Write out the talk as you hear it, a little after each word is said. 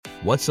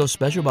What's so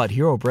special about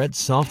Hero Bread's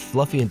soft,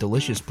 fluffy, and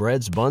delicious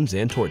breads, buns,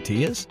 and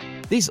tortillas?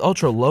 These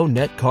ultra-low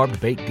net-carb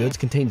baked goods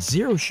contain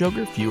zero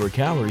sugar, fewer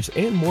calories,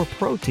 and more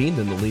protein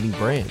than the leading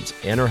brands,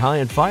 and are high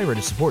in fiber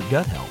to support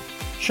gut health.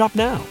 Shop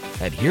now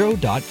at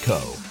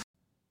hero.co.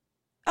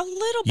 A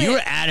little bit. You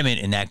were adamant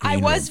in that green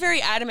room. I was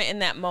very adamant in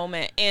that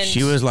moment. And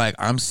she was like,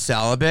 I'm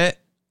celibate.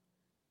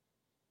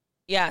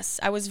 Yes,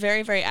 I was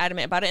very, very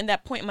adamant about it in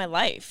that point in my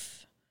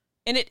life.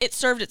 And it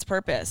served its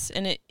purpose.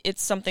 And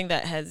it's something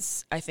that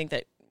I think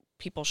that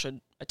people should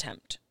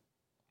attempt.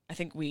 I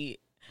think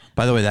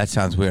By the way, that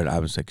sounds weird. I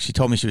was like, she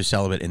told me she was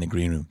celibate in the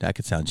green room. That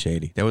could sound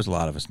shady. There was a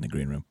lot of us in the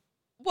green room.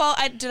 Well,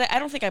 I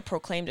don't think I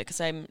proclaimed it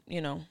because I'm,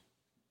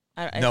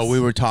 No, we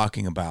were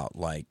talking about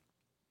like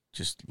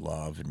just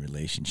love and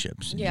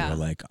relationships. And Yeah. you were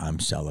like, I'm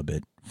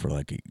celibate for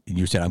and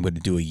you said, I'm going to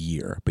do a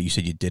year. But you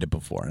said you did it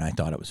before, and I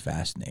thought it was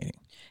fascinating.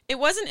 It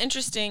was an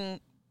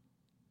interesting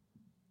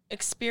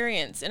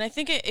experience, and I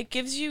think it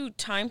gives you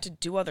time to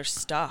do other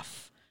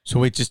stuff. So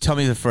wait, just tell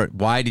me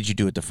why did you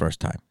do it the first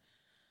time?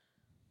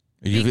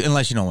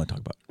 Unless you don't want to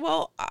talk about it.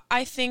 Well,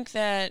 I think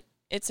that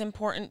it's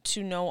important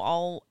to know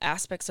all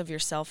aspects of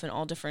yourself in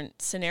all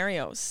different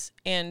scenarios,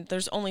 and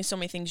there's only so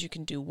many things you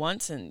can do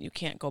once, and you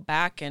can't go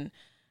back, and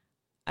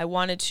I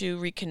wanted to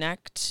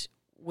reconnect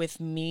with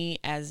me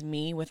as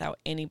me without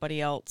anybody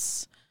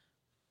else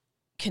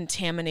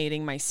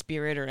contaminating my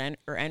spirit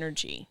or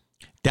energy.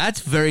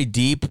 That's very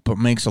deep, but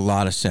makes a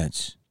lot of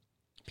sense.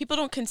 People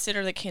don't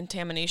consider the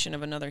contamination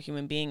of another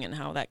human being and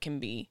how that can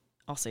be,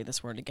 I'll say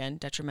this word again,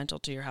 detrimental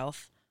to your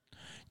health.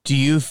 Do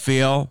you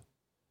feel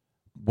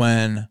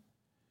when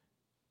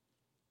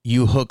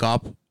you hook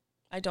up?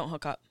 I don't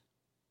hook up,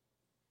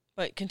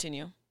 but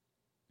continue.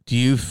 Do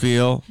you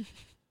feel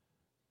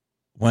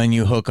when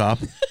you hook up?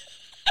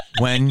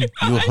 When you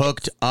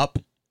hooked up?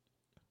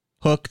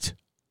 Hooked?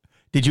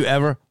 Did you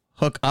ever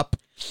hook up?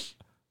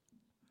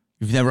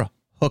 You've never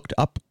hooked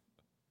up?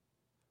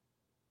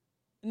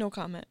 No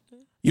comment.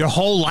 Your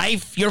whole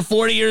life? You're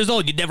 40 years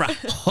old. You never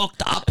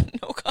hooked up?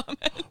 No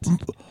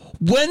comment.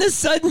 When the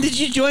sudden did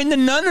you join the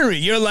nunnery?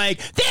 You're like,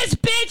 this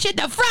bitch in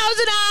the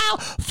frozen aisle,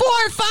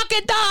 4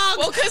 fucking dogs.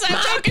 Well, because I'm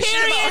my talking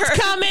shit about period's her.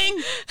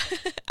 coming.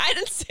 I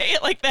didn't say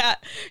it like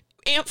that.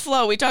 Aunt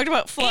Flo. We talked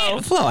about Flo.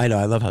 Aunt Flo. I know.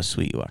 I love how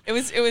sweet you are. It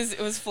was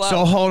Flo.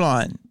 So hold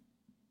on.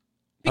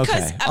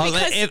 Because,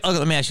 okay.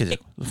 Let me ask you this.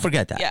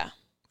 Forget that. Yeah.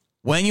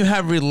 When you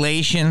have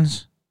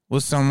relations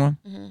with someone,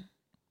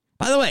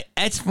 by the way,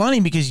 it's funny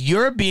because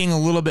you're being a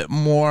little bit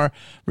more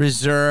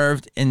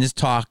reserved in this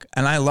talk,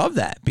 and I love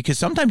that because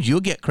sometimes you'll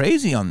get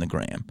crazy on the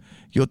gram.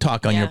 You'll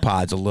talk on your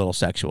pods a little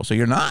sexual, so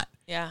you're not.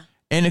 Yeah.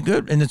 And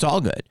it's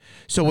all good.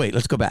 So wait,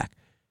 let's go back.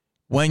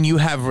 When you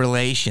have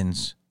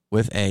relations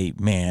with a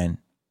man,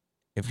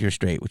 if you're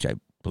straight, which I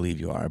believe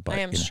you are, but I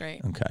am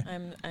straight. Okay.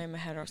 I'm a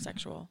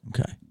heterosexual.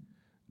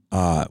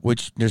 Okay.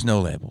 Which there's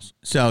no labels.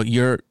 So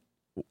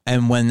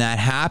and when that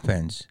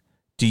happens,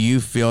 do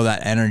you feel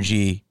that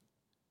energy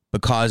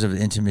because of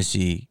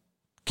intimacy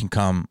can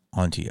come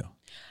onto you?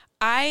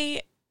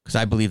 Because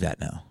I believe that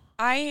now.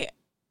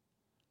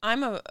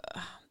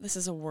 This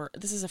is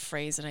a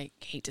phrase that I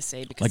hate to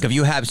say because like if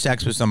you have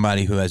sex with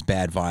somebody who has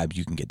bad vibes,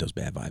 you can get those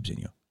bad vibes in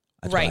you.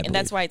 Right, and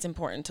that's why it's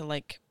important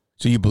to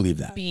So you believe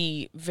that?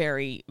 Be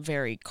very,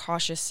 very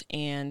cautious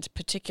and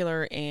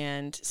particular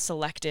and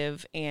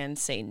selective and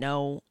say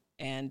no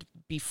and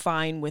be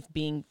fine with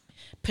being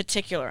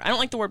particular. I don't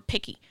like the word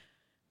picky.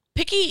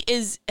 Picky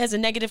has a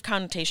negative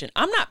connotation.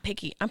 I'm not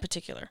picky. I'm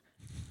particular.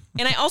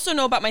 And I also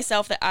know about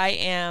myself that I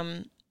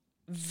am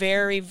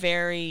very,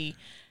 very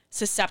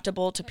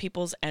susceptible to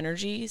people's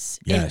energies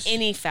in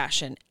any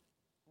fashion,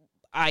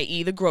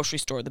 i.e. the grocery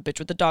store, the bitch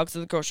with the dogs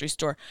at the grocery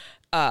store,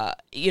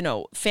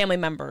 family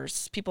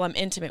members, people I'm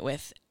intimate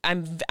with.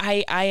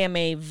 I am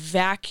a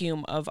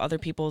vacuum of other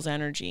people's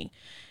energy.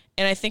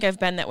 And I think I've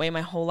been that way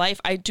my whole life.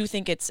 I do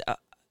think it's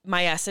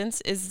my essence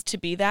is to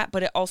be that,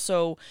 but it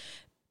also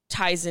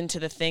ties into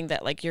the thing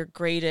that your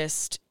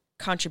greatest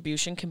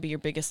contribution can be your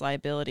biggest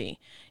liability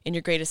and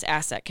your greatest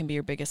asset can be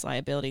your biggest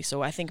liability.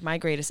 So I think my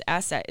greatest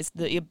asset is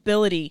the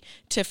ability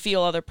to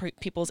feel other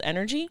people's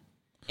energy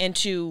and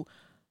to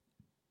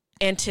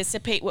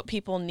anticipate what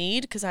people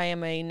need because I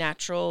am a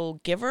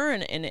natural giver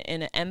and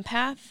an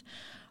empath.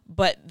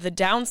 But the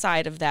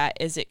downside of that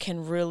is it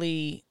can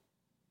really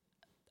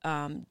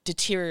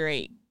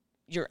deteriorate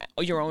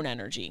your own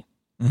energy.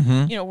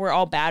 Mm-hmm. We're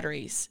all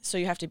batteries, so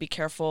you have to be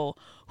careful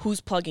who's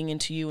plugging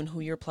into you and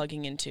who you're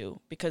plugging into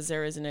because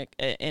there is an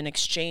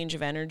exchange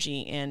of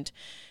energy, and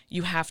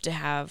you have to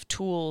have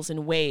tools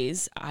and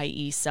ways,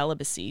 i.e.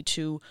 celibacy,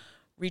 to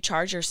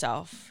recharge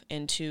yourself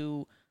and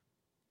to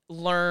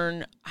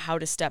learn how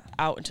to step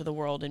out into the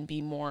world and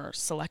be more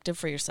selective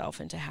for yourself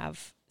and to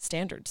have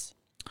standards.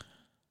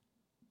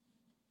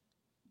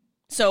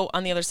 So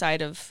on the other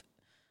side of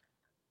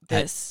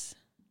this,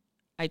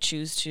 I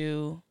choose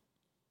to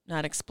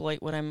not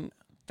exploit what I'm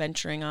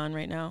venturing on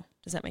right now.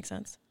 Does that make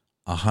sense?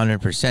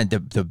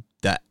 100%.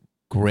 That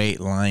great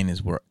line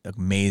is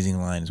amazing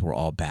line is we're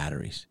all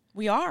batteries.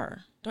 We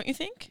are, don't you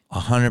think?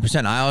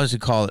 100%. I always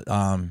call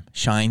it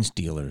shine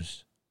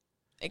stealers.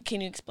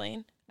 Can you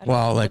explain? I don't know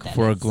Well, what like that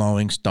for a means.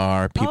 glowing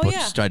star, people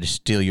yeah. try to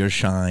steal your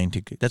shine.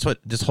 That's what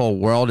this whole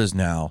world is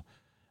now,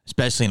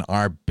 especially in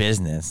our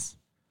business.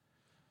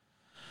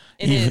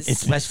 It is.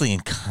 Especially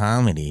in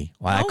comedy.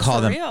 Well, No,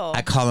 for real.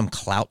 I call them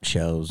clout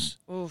shows.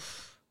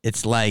 Oof.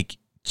 It's like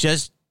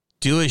just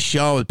do a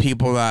show with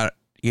people that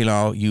you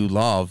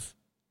love,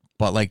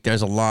 but like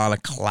there's a lot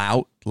of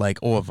clout. Like,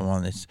 oh, if I'm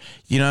on this,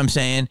 you know what I'm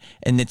saying?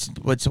 And it's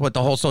what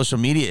the whole social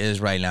media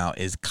is right now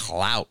is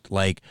clout.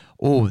 Like,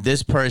 oh,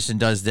 this person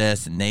does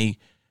this, and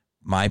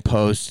my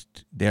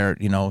post, they're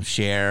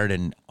shared,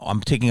 and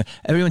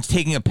everyone's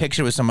taking a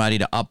picture with somebody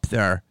to up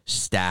their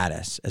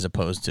status, as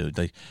opposed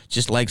to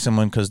just like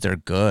someone because they're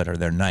good or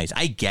they're nice.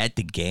 I get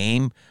the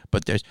game,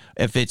 but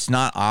if it's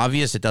not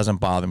obvious, it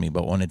doesn't bother me.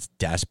 But when it's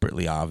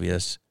desperately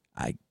obvious,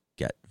 I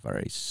get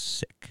very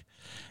sick.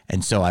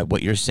 And so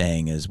what you're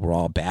saying is we're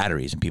all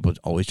batteries, and people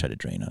always try to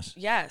drain us.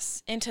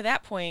 Yes, and to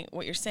that point,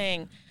 what you're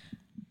saying,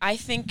 I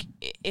think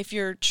if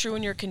you're true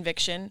in your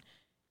conviction,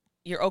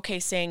 you're okay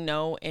saying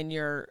no, and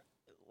you're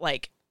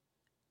like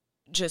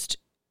just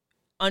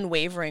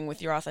unwavering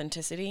with your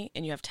authenticity,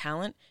 and you have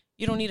talent,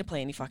 you don't need to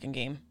play any fucking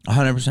game.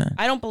 100%.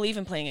 I don't believe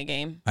in playing a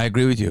game. I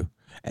agree with you.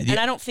 And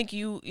I don't think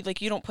you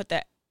don't put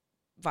that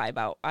vibe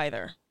out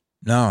either.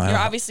 No. You're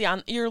obviously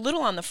you're a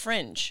little on the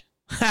fringe.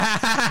 Don't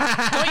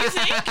you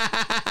think?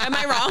 Am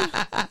I wrong?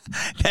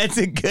 That's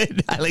a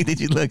good. I like that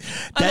you look.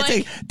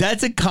 I'm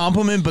That's a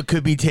compliment, but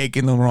could be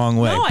taken the wrong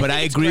way. No, but I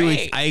think it's agree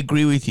great. I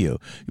agree with you.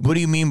 What do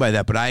you mean by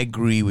that? But I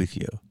agree with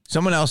you.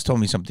 Someone else told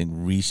me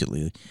something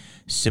recently,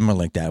 similar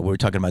like that. We were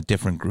talking about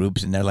different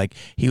groups, and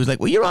he was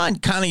like, "Well, you're on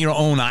kind of your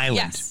own island."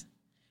 Yes.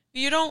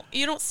 You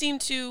don't seem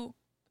to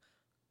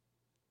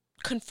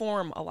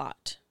conform a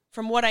lot.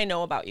 From what I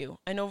know about you,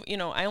 I know,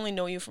 I only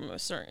know you from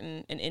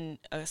in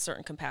a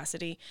certain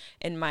capacity.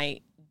 And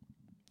my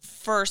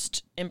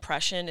first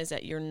impression is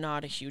that you're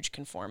not a huge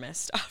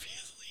conformist,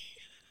 obviously.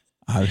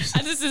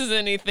 And this isn't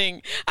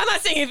anything, I'm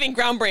not saying anything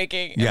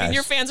groundbreaking. Yes. I mean,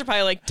 your fans are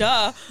probably like,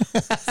 duh.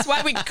 That's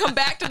why we come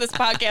back to this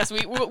podcast.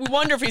 We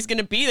wonder if he's going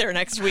to be there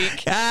next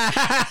week.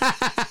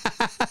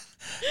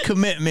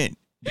 Commitment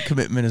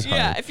is hard.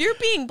 Yeah. If you're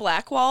being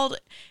blackballed,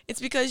 it's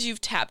because you've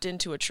tapped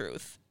into a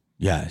truth.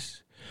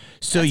 Yes.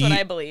 So That's what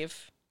I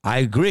believe. I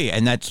agree,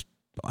 and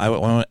I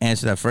want to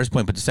answer that first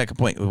point, but the second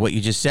point, what you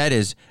just said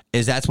is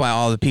that's why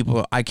all the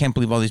people, I can't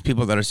believe all these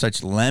people that are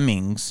such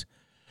lemmings,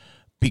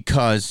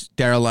 because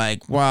they're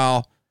like,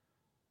 well,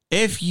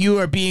 if you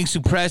are being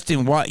suppressed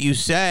in what you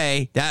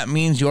say, that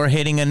means you're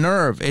hitting a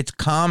nerve. It's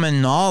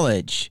common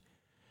knowledge.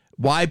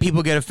 Why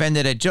people get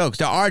offended at jokes?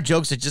 There are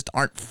jokes that just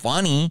aren't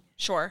funny.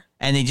 Sure.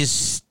 And they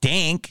just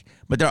stink.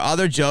 But there are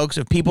other jokes,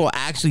 if people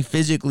actually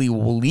physically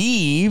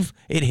leave,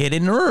 it hit a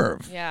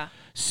nerve. Yeah.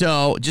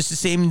 So just the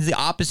same as the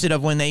opposite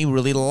of when they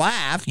really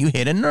laugh, you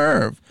hit a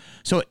nerve.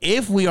 So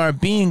if we are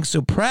being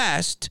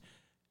suppressed,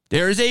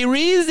 there's a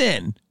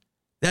reason.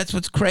 That's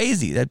what's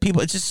crazy. That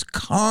people, it's just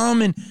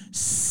common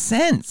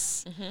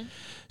sense. Mm-hmm.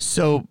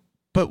 So,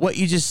 but what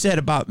you just said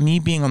about me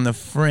being on the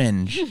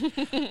fringe,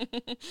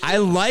 I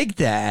like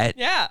that.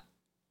 Yeah.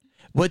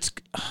 It's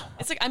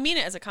like, I mean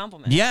it as a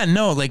compliment. Yeah,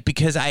 no, like,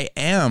 because I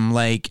am,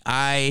 like,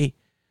 I'm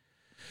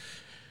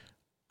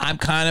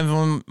kind of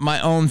on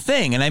my own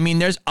thing. And I mean,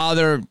 there's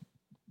other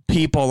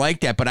people like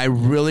that, but I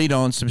really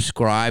don't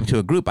subscribe to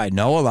a group. I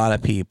know a lot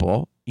of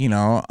people,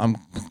 I'm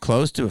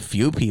close to a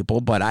few people,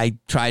 but I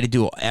try to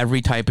do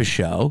every type of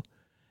show.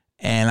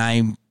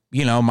 And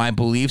my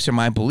beliefs are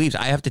my beliefs.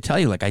 I have to tell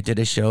you, like, I did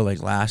a show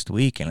like last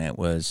week, and it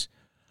was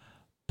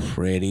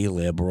pretty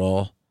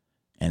liberal.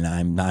 And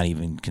I'm not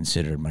even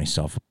considered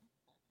myself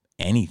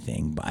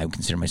anything, but I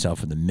consider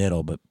myself in the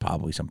middle, but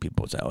probably some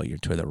people would say, oh, you're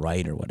to the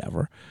right or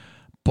whatever.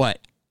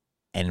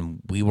 And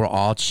we were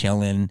all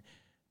chilling,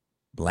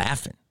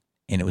 laughing,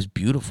 and it was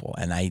beautiful.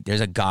 And there's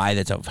a guy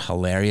that's a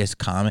hilarious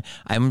comment.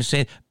 I'm going to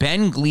say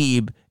Ben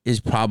Glebe is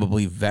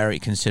probably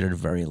considered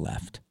very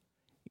left.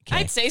 Okay?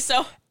 I'd say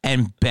so.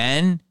 And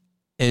Ben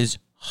is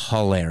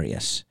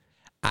hilarious.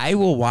 I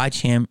will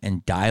watch him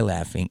and die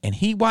laughing, and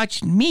he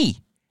watched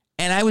me.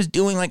 And I was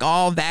doing like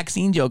all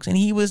vaccine jokes, and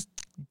he was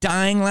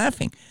dying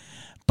laughing.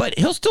 But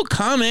he'll still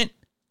comment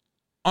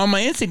on my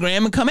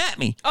Instagram and come at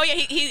me. Oh yeah,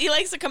 he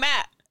likes to come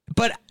at.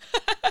 But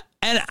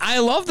and I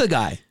love the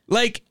guy.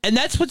 Like, and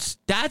that's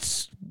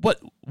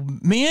what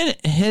me and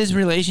his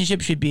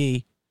relationship should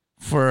be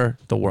for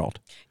the world.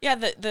 Yeah,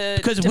 the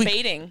because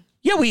debating.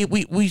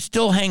 We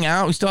still hang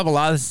out. We still have a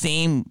lot of the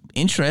same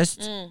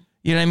interests.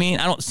 You know what I mean?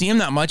 I don't see him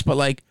that much, but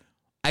like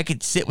I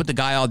could sit with the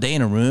guy all day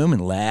in a room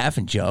and laugh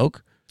and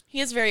joke. He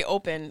is very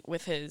open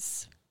with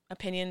his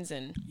opinions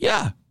and...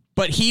 Yeah,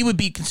 but he would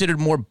be considered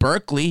more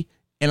Berkeley,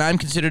 and I'm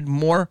considered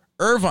more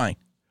Irvine.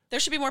 There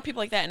should be more people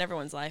like that in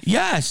everyone's life.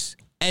 Yes,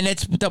 and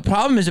the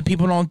problem is that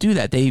people don't do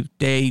that.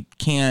 They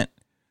can't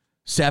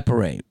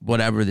separate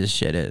whatever this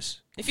shit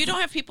is. If you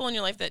don't have people in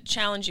your life that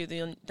challenge you,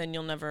 then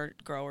you'll never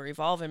grow or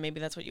evolve, and maybe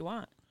that's what you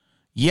want.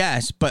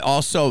 Yes, but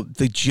also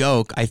the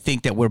joke, I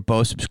think that we're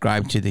both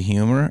subscribed to the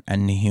humor,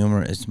 and the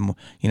humor is,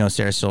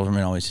 Sarah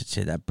Silverman always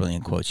said that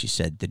brilliant quote. She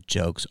said, the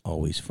joke's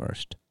always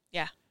first.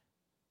 Yeah.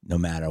 no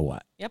matter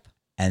what. Yep.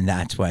 And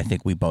that's what I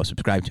think we both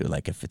subscribe to.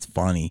 Like, if it's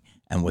funny,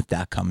 and with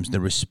that comes the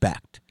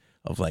respect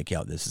of like,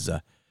 yo, this is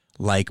a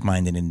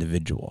like-minded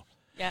individual.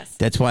 Yes.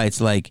 That's why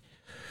it's like,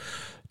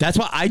 that's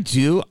what I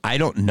do. I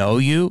don't know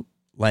you,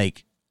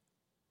 like,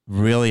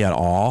 really at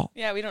all.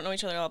 Yeah, we don't know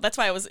each other at all. That's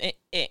why I was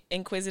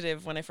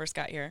inquisitive when I first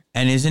got here.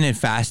 And isn't it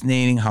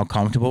fascinating how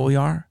comfortable we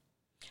are?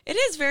 It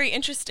is very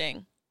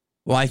interesting.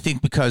 Well, I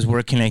think because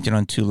we're connected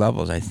on two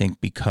levels. I think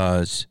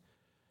because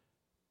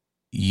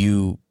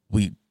you're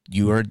in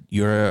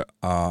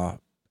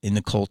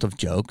the cult of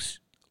jokes.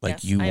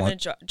 Like, yes, I'm in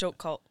a joke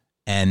cult.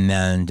 And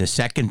then the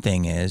second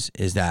thing is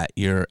that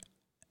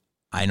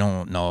I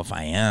don't know if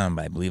I am,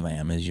 but I believe I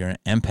am, is you're an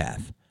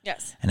empath.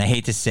 Yes. And I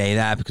hate to say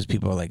that because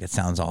people are like, it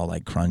sounds all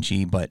like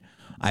crunchy, but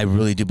I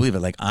really do believe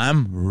it. Like,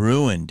 I'm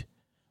ruined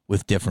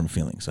with different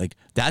feelings. Like,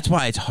 that's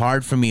why it's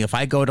hard for me if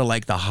I go to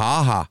like the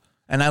ha-ha,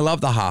 and I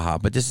love the ha-ha,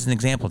 but this is an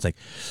example. It's like,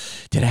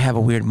 did I have a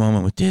weird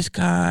moment with this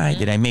guy? Mm-hmm.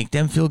 Did I make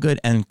them feel good?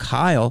 And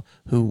Kyle,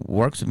 who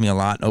works with me a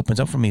lot and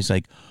opens up for me, he's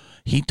like,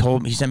 he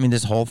sent me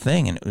this whole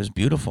thing and it was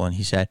beautiful. And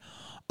he said,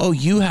 oh,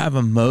 you have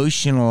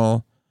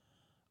emotional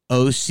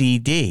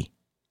OCD.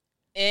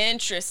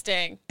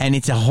 Interesting. And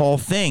it's a whole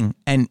thing.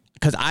 And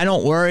because I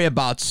don't worry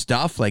about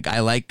stuff, like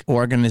I like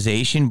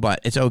organization, but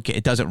it's okay.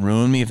 It doesn't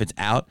ruin me if it's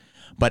out.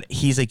 But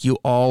he's like, you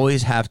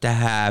always have to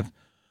have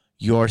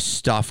your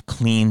stuff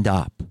cleaned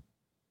up.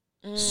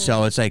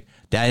 So it's like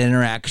that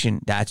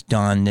interaction, that's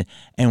done.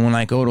 And when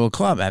I go to a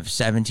club, I have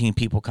 17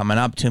 people coming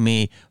up to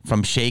me,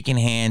 from shaking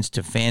hands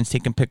to fans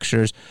taking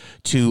pictures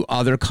to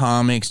other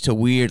comics to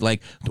weird,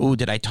 like, oh,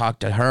 did I talk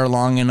to her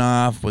long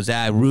enough? Was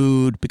that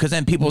rude? Because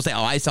then people say,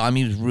 oh, I saw him,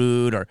 he was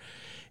rude, or,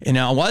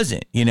 I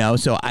wasn't,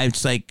 So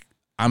it's like,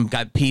 I'm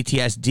got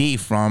PTSD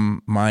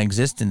from my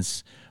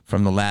existence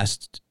from the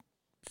last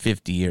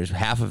 50 years,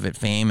 half of it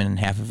fame and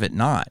half of it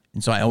not.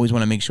 And so I always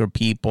want to make sure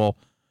people,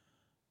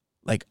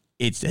 like,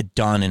 it's a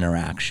done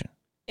interaction.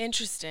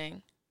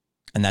 Interesting.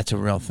 And that's a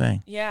real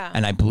thing. Yeah.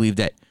 And I believe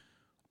that,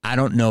 I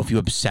don't know if you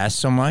obsess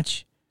so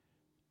much.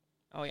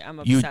 Oh, yeah, I'm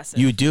obsessive.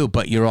 You do,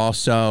 but you're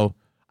also,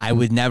 I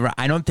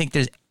don't think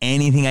there's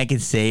anything I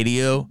could say to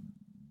you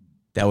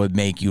that would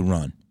make you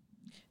run.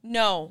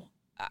 No,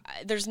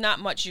 there's not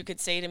much you could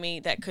say to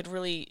me that could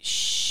really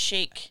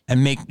shake.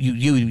 And make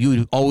you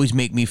would always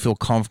make me feel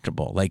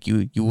comfortable. Like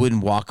you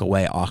wouldn't walk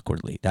away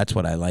awkwardly. That's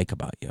what I like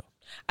about you.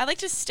 I like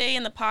to stay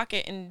in the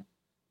pocket and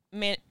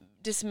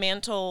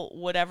dismantle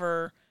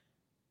whatever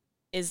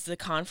is the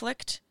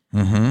conflict.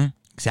 Mm-hmm.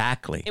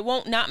 Exactly. It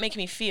won't not make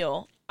me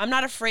feel. I'm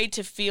not afraid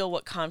to feel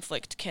what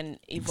conflict can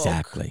evoke.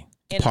 Exactly.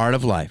 It's part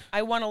of life.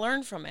 I want to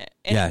learn from it.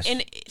 And, yes.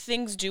 And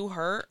things do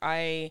hurt.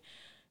 I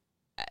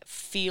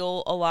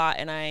feel a lot,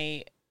 and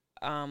I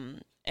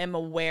am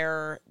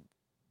aware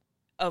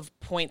of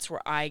points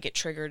where I get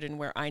triggered and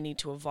where I need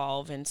to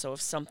evolve. And so if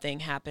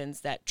something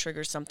happens that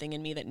triggers something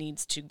in me that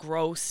needs to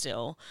grow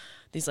still,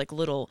 these like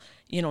little,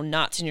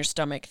 knots in your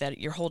stomach that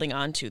you're holding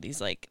on to,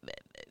 these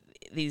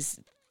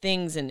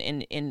things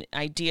and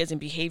ideas and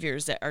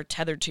behaviors that are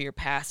tethered to your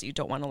past that you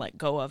don't want to let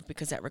go of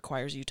because that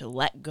requires you to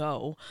let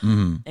go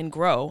and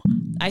grow.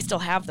 I still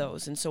have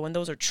those. And so when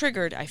those are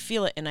triggered, I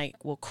feel it and I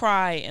will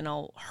cry and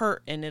I'll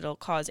hurt and it'll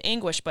cause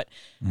anguish. But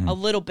a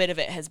little bit of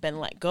it has been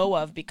let go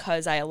of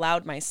because I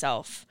allowed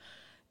myself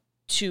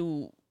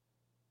to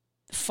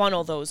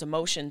funnel those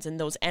emotions and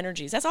those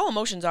energies. That's all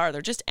emotions are.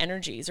 They're just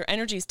energies, or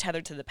energies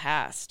tethered to the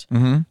past.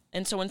 Mm-hmm.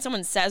 And so when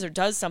someone says or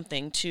does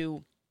something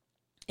to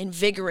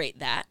invigorate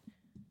that,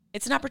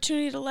 it's an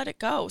opportunity to let it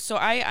go. So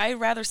I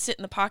rather sit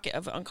in the pocket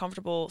of an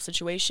uncomfortable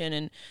situation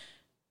and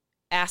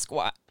ask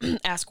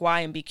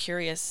why and be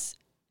curious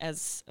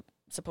as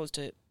opposed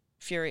to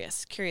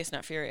furious. Curious,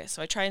 not furious.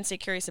 So I try and stay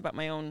curious about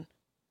my own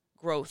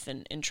growth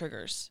and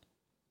triggers.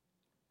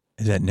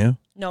 Is that new?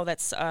 No,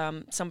 that's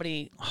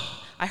somebody.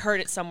 I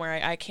heard it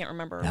somewhere. I can't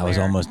remember. That was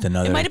almost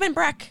another. It might have been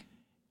Breck.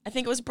 I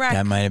think it was Breck.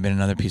 That might have been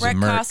another piece Breck of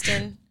merch.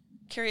 Costin.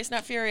 Curious,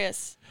 not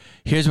furious.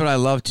 Here's what I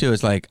love too.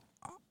 Is like,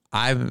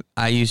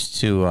 I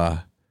used to.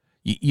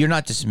 You're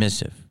not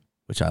dismissive,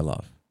 which I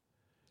love.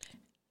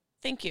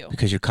 Thank you.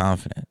 Because you're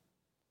confident.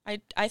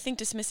 I think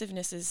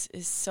dismissiveness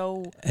is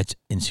so. It's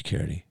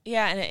insecurity.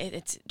 Yeah, and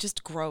it's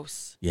just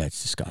gross. Yeah,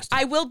 it's disgusting.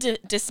 I will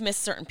dismiss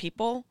certain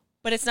people,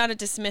 but it's not a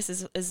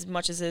dismiss as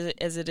much as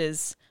it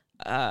is.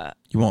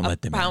 You won't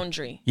let them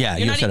boundary. In. Yeah,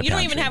 you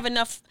don't even have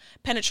enough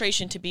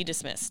penetration to be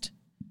dismissed.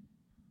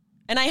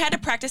 And I had to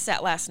practice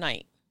that last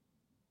night.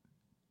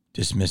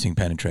 Dismissing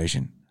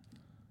penetration.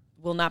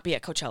 Will not be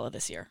at Coachella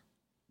this year.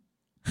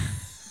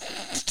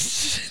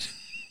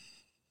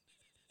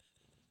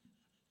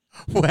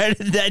 Where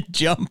did that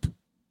jump?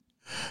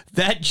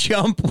 That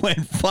jump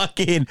went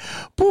fucking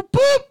boop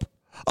boop.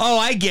 Oh,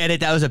 I get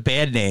it. That was a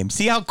bad name.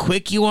 See how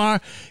quick you are?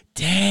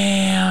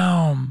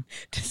 Damn.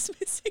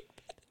 Dismissing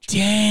penetration.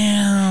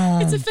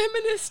 Damn. It's a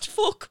feminist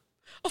folk.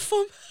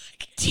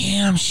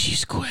 Damn,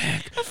 she's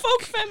quick. A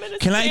folk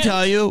feminist. Can I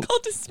tell you?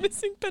 Called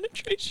dismissing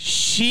penetration.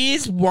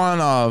 She's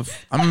one of.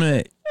 I'm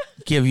gonna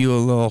give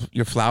you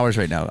your flowers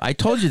right now. I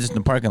told you this in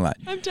the parking lot.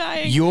 I'm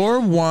dying. You're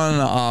one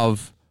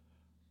of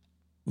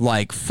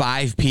like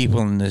 5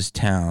 people in this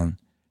town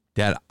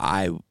that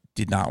I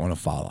did not want to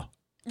follow.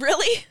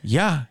 Really?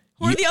 Yeah.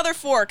 Who are the other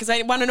 4? Because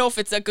I want to know if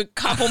it's a good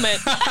compliment.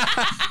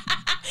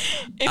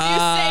 If you say...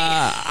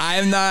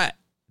 I'm not...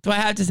 Do I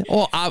have to say...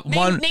 Oh,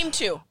 name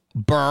 2.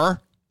 Burr.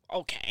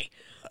 Okay.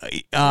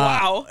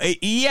 Wow.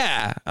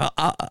 Yeah.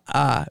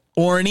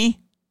 Orny.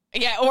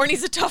 Yeah,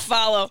 Orny's a tough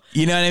follow.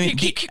 You know what I mean?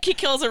 He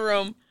kills a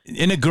room.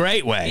 In a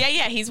great way.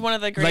 Yeah, he's one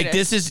of the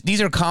greatest. Like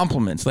these are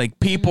compliments. Like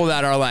people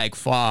that are like,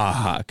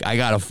 fuck, I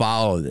gotta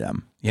follow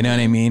them. You know what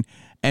I mean?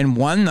 And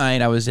one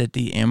night I was at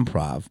the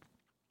Improv,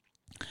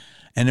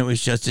 and it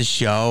was just a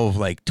show of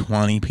like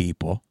 20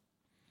 people.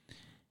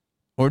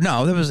 Or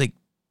no, there was like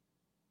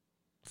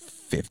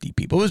 50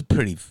 people. It was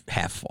pretty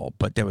half full,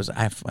 but there was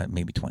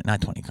maybe 20,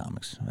 not 20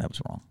 comics. That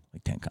was wrong.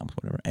 Like 10 comics,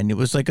 whatever. And it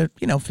was like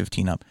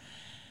 15 up.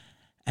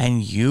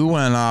 And you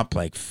went up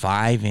like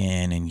 5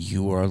 in, and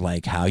you were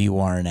like how you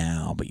are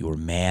now, but you were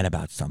mad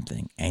about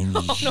something, and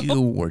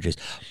were just,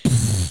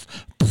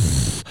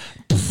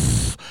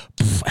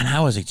 and I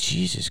was like,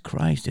 Jesus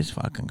Christ, this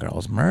fucking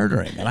girl's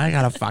murdering, and I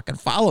gotta fucking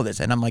follow this.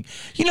 And I'm like,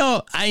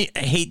 I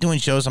hate doing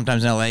shows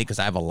sometimes in LA because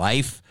I have a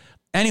life.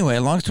 Anyway,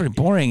 long story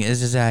boring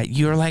is that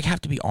you're like have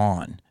to be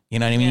on. You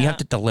know what I mean? Yeah. You have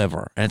to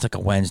deliver, and it's like a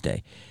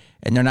Wednesday,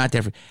 and they're not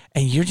there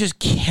and you're just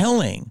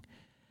killing.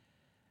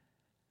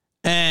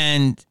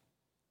 And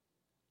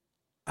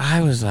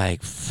I was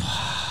like,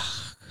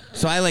 fuck.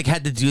 So I like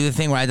had to do the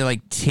thing where I had to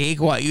like take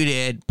what you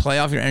did, play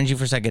off your energy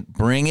for a second,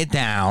 bring it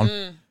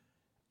down,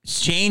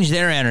 change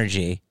their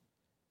energy,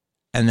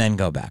 and then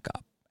go back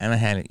up. And I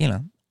had it,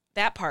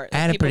 that part. I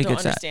had a people pretty don't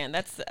good set. understand.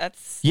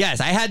 That's. Yes,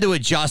 I had to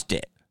adjust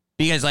it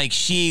because like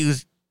she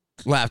was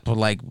left with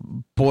like,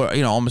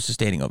 almost a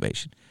standing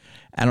ovation.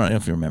 I don't know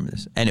if you remember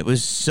this. And it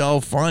was so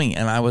funny.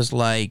 And I was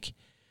like,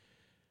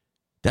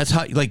 that's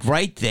how, like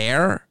right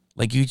there,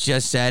 like you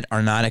just said,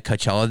 are not at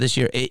Coachella this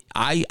year.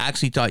 I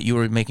actually thought you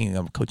were making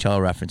a Coachella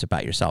reference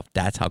about yourself.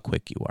 That's how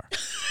quick you are.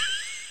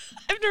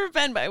 I've never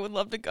been, but I would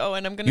love to go,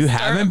 and I'm going to You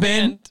start haven't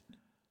been?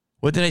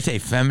 What did I say?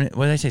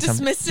 What did I say?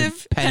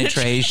 Dismissive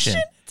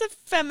penetration. It's a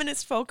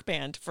feminist folk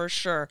band for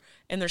sure.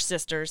 And they're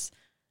sisters.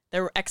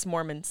 They're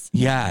ex-Mormons.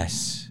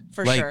 Yes.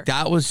 For sure.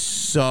 That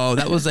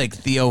was like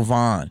Theo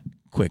Vaughn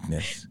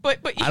quickness. But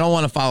I don't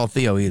want to follow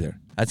Theo either.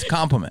 That's a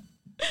compliment.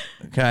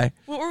 Okay.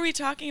 What were we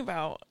talking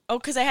about? Oh,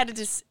 because I had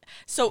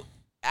to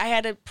I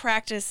had to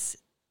practice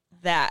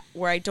that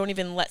where I don't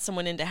even let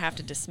someone in to have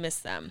to dismiss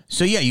them.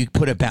 So yeah, you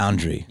put a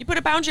boundary. You put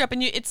a boundary up,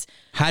 and it's.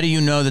 How do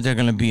you know that they're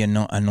going to be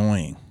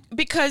annoying?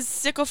 Because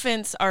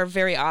sycophants are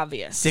very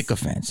obvious.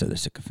 Sycophants, so they're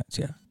sycophants,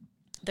 yeah.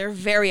 They're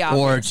very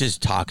obvious. Or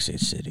just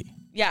toxicity.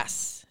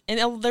 Yes,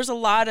 and there's a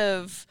lot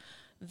of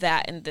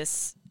that in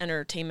this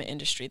entertainment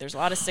industry. There's a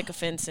lot of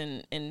sycophants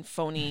and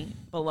phony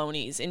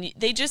balonies, and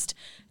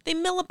they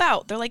mill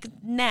about. They're like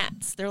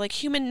gnats. They're like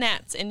human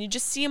gnats, and you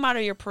just see them out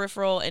of your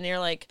peripheral, and you're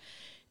like,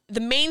 the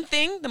main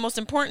thing, the most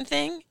important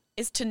thing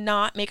is to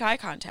not make eye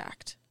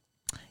contact.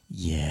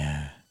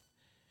 Yeah.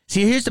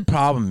 See, here's the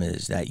problem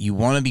is that you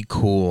want to be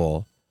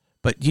cool,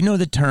 but you know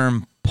the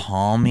term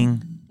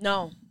palming?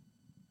 No.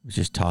 It was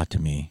just taught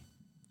to me.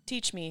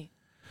 Teach me,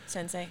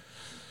 sensei.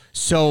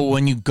 So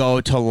when you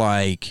go to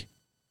like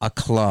a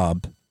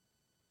club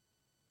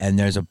and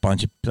there's a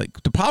bunch of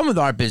like the problem with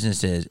our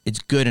business is it's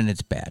good and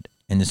it's bad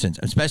in the sense,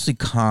 especially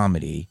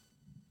comedy.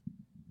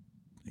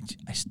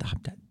 I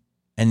stopped it.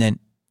 And then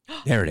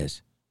there it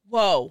is.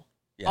 Whoa.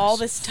 Yes. All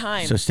this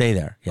time. So stay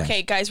there. Yes.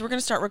 Okay, guys, we're going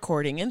to start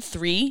recording in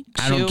 3,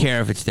 2. I don't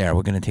care if it's there.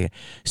 We're going to take it.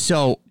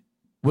 So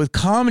with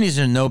comedies,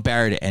 there's no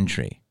barrier to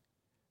entry.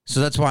 So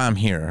that's why I'm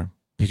here,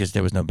 because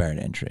there was no barrier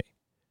to entry.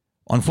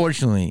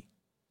 Unfortunately,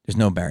 there's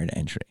no barrier to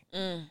entry.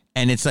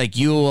 And it's like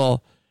you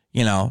will,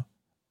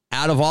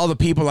 out of all the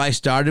people I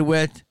started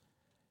with,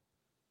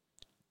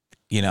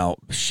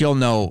 she'll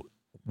know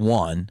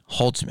one,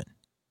 Holtzman,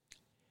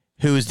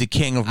 who is the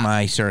king of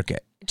my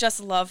circuit.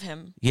 Just love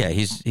him. Yeah,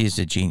 he's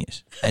a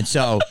genius. And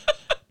so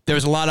there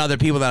was a lot of other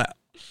people that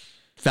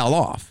fell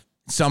off.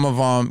 Some of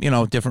them,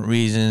 different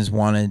reasons,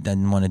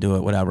 didn't want to do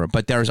it, whatever.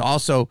 But there's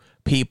also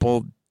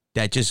people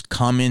that just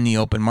come in the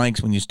open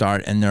mics when you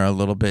start and they're a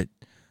little bit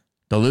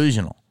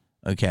delusional.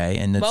 Okay.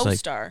 And it's like,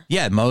 Star.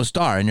 Yeah, Mo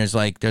Star. And there's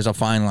a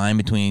fine line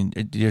between,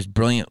 there's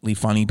brilliantly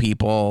funny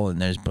people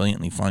and there's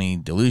brilliantly funny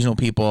delusional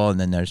people. And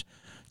then there's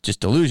just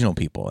delusional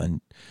people.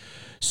 And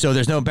so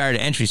there's no barrier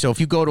to entry. So if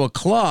you go to a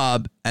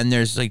club and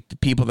there's like the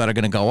people that are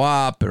going to go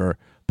up or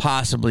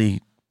possibly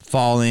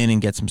fall in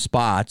and get some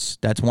spots,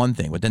 that's one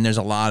thing. But then there's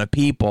a lot of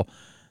people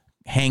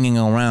hanging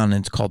around,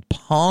 and it's called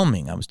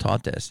palming. I was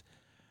taught this,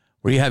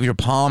 where you have your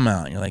palm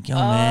out and you're like, yo,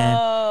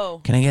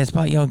 man, can I get a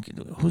spot? Yo,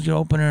 who's your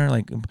opener?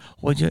 Like,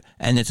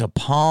 and it's a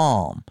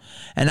palm.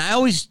 And I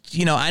always,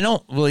 I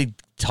don't really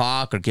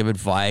talk or give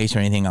advice or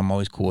anything. I'm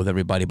always cool with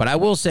everybody. But I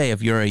will say,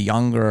 if you're a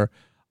younger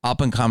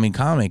up and coming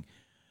comic,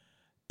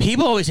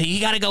 people always say, you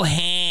got to go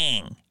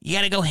hang. You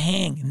got to go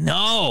hang.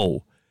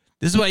 No.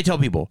 This is what I tell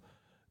people.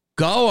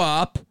 Go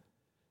up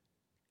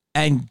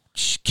and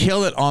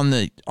kill it on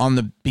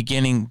the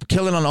beginning,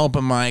 kill it on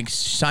open mics,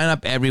 sign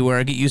up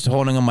everywhere, get used to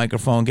holding a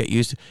microphone, get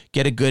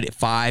a good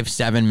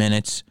 5-7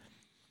 minutes,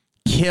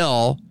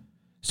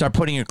 start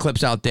putting your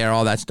clips out there,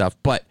 all that stuff.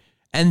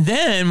 And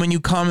then when you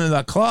come to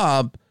the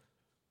club,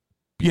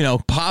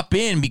 pop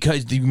in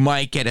because you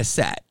might get a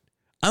set.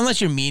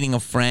 Unless you're meeting a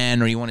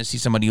friend or you want to see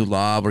somebody you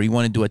love or you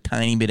want to do a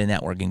tiny bit of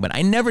networking. But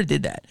I never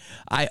did that.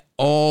 I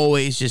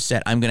always just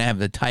said, I'm going to have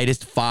the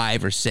tightest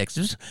 5 or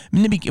 6.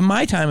 In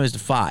my time, it was the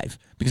 5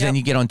 because then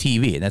you get on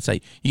TV. And that's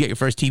like you get your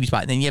first TV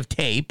spot. And then you have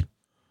tape.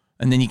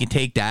 And then you can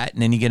take that.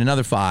 And then you get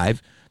another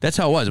 5. That's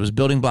how it was. It was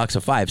building blocks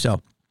of 5.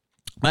 So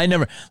I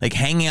never, like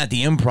hanging out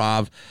the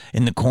Improv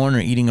in the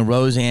corner eating a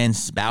Roseanne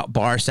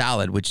bar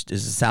salad, which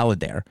is a salad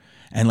there.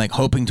 And like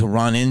hoping to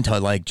run into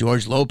like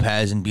George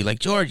Lopez and be like,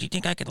 George, you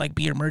think I could like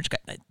be your merch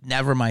guy?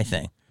 Never my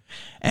thing.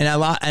 And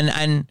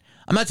and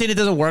I'm not saying it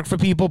doesn't work for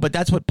people, but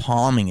that's what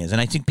palming is.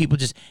 And I think people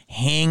just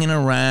hanging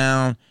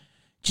around,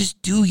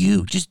 just do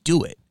you, just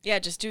do it. Yeah,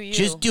 just do you.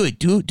 Just do it.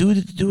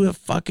 Do a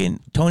fucking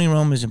Tony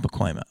Roma's in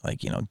Pacoima.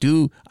 Like,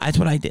 that's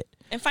what I did.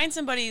 And find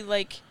somebody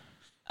like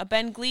a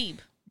Ben Glebe.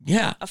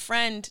 Yeah. A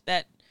friend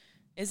that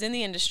is in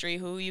the industry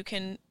who you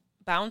can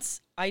bounce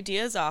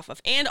ideas off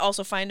of, and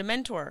also find a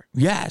mentor.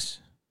 Yes.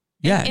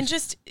 Yes. And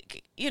just,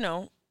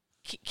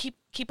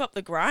 keep up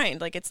the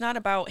grind. Like, it's not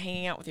about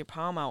hanging out with your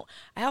palm out.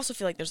 I also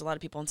feel like there's a lot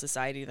of people in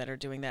society that are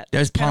doing that.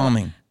 There's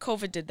palming.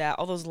 COVID did that.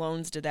 All those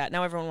loans did that.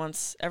 Now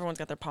everyone's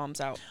got their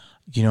palms out.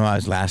 I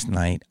was last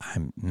night,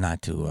 I'm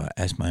not to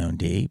S my own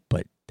D,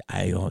 but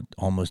I owned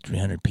almost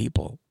 300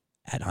 people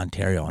at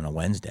Ontario on a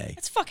Wednesday.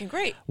 It's fucking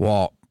great.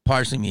 Well,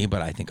 partially me,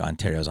 but I think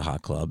Ontario's a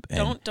hot club.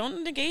 And,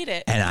 don't negate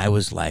it. And I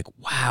was like,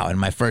 wow. And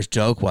my first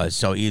joke was,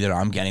 so either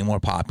I'm getting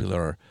more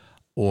popular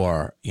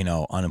or,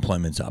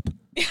 unemployment's up.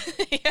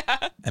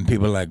 Yeah. And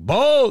people are like,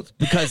 both.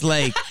 Because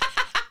like,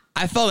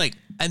 I felt like,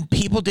 and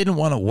people didn't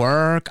want to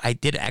work. I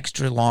did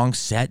extra long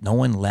set. No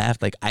one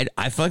left. Like, I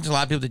feel like there's a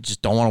lot of people that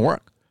just don't want to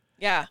work.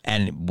 Yeah.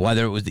 And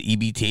whether it was the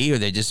EBT or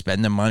they just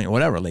spend their money or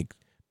whatever, like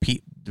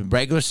the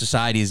regular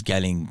society is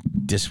getting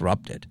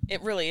disrupted.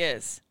 It really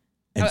is.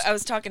 I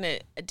was talking to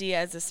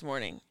Diaz this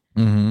morning,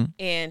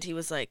 and he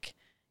was like,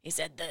 he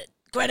said, the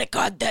credit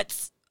card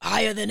debt's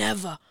higher than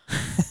ever.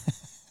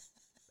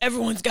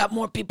 Everyone's got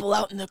more people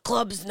out in the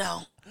clubs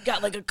now.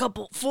 Got like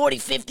 40,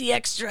 50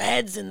 extra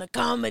heads in the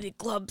comedy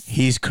clubs.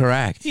 He's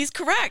correct. He's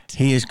correct.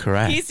 He is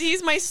correct.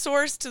 He's my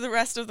source to the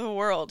rest of the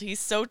world. He's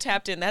so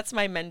tapped in. That's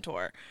my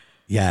mentor.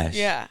 Yes.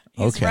 Yeah,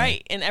 he's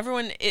right. And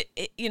everyone,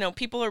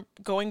 people are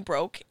going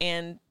broke,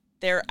 and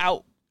they're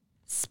out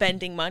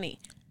spending money.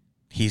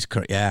 He's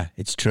correct. Yeah,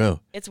 it's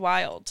true. It's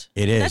wild.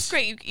 It is. That's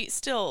great. You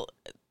still,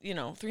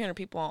 300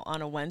 people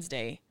on a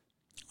Wednesday.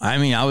 I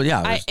mean,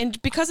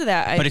 and because of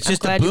that, I'm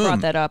glad you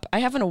brought that up. I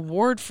have an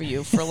award for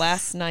you for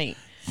last night.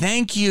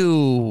 Thank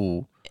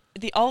you.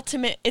 The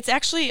ultimate, it's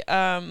actually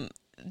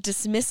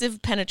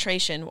dismissive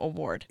penetration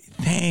award.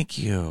 Thank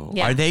you.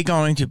 Yeah. Are they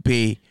going to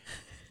be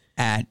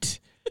at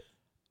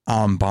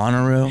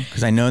Bonnaroo?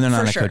 Because I know they're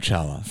not at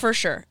Coachella. For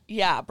sure.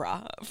 Yeah,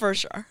 brah. For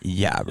sure.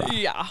 Yeah, brah.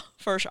 Yeah,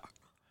 for sure.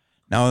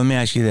 Now, let me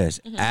ask you this.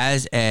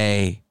 As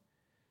a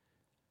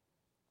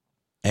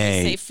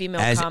say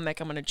female comic,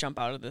 I'm going to jump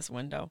out of this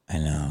window. I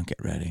know. Get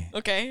ready.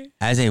 Okay.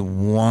 As a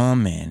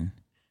woman,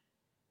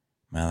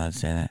 am I allowed to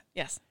say that?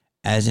 Yes.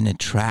 As an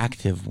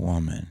attractive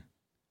woman,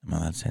 am I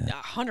allowed to say that?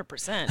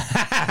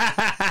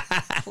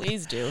 100%.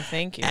 Please do.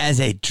 Thank you. As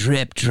a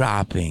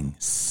drip-dropping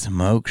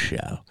smoke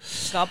show.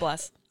 God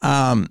bless.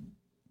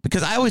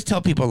 Because I always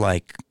tell people,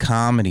 like,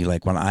 comedy,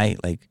 like when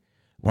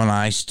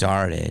I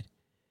started,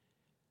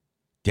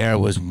 there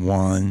was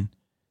one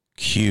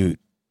cute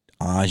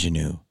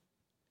ingenue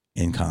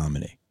in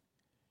comedy.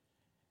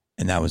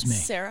 And that was me.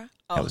 Sarah?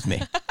 Oh. That was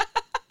me.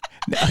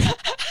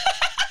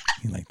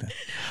 You like that?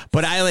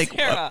 But I like,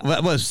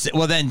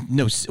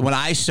 when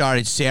I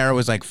started, Sarah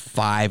was like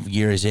 5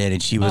 years in,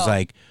 and she was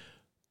like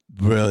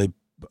really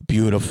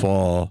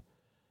beautiful.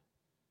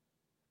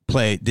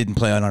 Didn't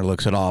play on her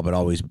looks at all, but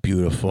always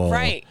beautiful.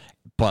 Right.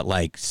 But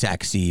like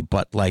sexy,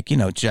 but like,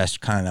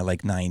 just kind of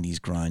like 90s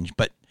grunge.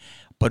 But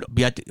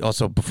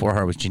also before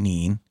her was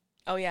Janine.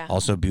 Oh, yeah.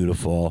 Also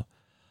beautiful.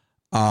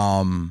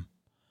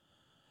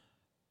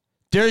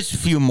 There's a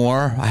few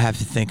more. I have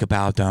to think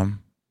about them.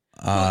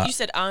 You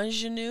said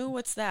ingenue?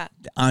 What's that?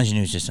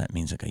 Ingenue just that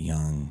means like a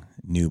young,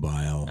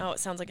 nubile. Oh, it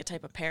sounds like a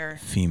type of pear.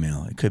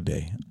 Female. It could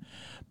be.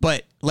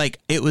 But like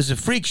it was a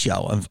freak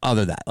show of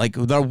other that. Like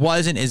there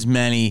wasn't as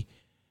many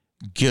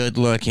good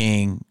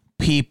looking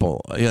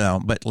people,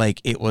 but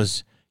like it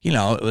was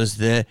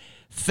the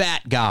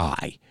fat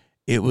guy.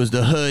 It was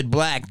the hood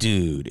black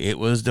dude. It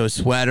was the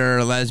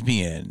sweater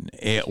lesbian.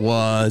 It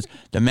was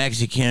the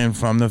Mexican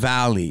from the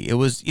valley. It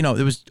was, it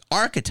was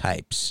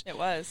archetypes. It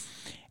was.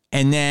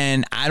 And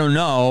then, I don't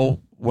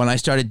know, when I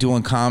started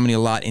doing comedy a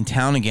lot in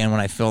town again,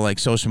 when I feel like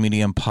social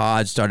media and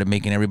pods started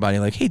making everybody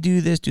like, hey, do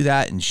this, do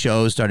that, and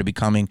shows started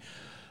becoming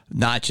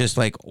not just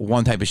like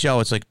one type of show.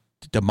 It's like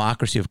the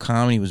democracy of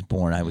comedy was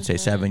born, I would say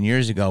 7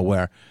 years ago,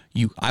 where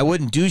I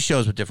wouldn't do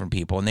shows with different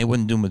people, and they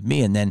wouldn't do them with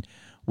me. And then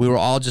We were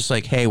all just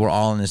like, hey, we're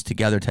all in this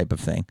together type of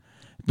thing.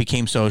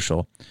 Became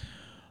social.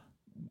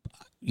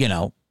 You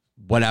know,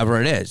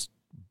 whatever it is,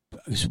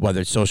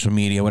 whether it's social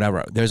media,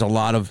 whatever. There's a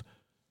lot of,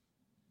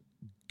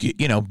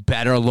 you know,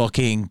 better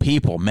looking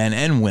people, men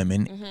and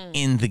women,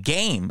 in the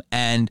game.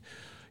 And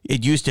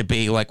it used to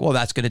be like, well,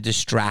 that's going to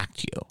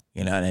distract you.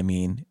 You know what I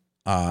mean?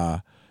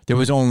 There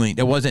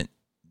wasn't,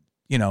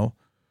 you know,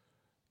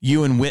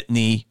 you and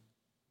Whitney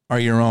are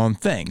your own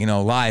thing. You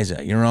know,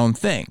 Liza, your own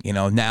thing. You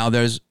know, now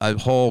there's a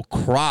whole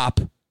crop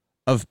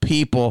of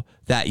people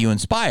that you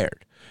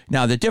inspired.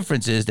 Now, the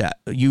difference is that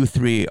you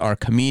three are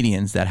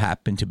comedians that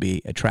happen to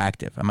be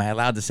attractive. Am I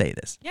allowed to say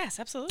this?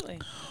 Yes, absolutely.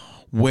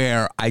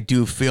 Where I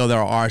do feel there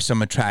are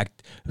some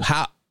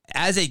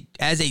as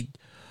a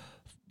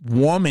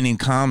woman in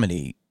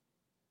comedy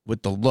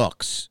with the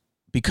looks,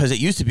 because it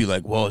used to be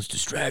like, well, it's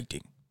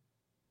distracting.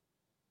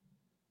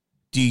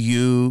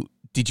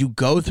 Did you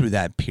go through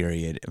that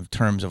period in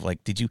terms of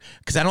like,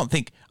 because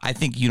I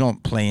think you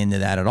don't play into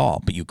that at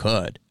all, but you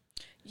could.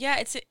 Yeah,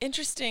 it's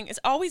interesting. It's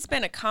always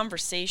been a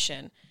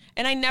conversation.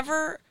 And I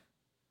never...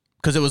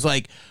 Because it was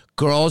like,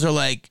 girls are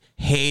like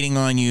hating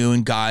on you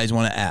and guys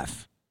want to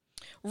F.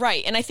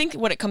 Right. And I think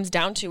what it comes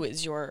down to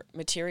is your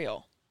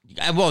material.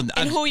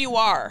 And who you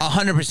are.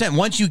 100%.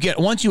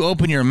 Once you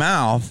open your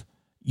mouth,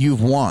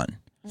 you've won.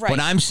 Right.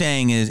 What I'm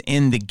saying is,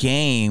 in the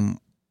game,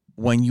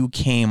 when you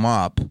came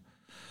up,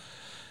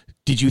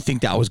 did you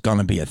think that was going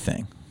to be a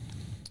thing?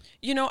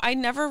 You know, I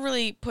never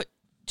really put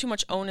too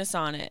much onus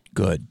on it.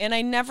 Good. And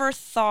I never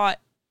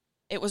thought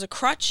it was a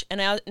crutch,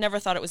 and I never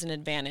thought it was an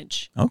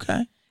advantage.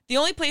 Okay. The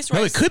only place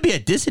where it could be a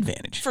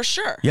disadvantage. For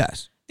sure.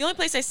 Yes. The only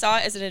place I saw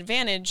it as an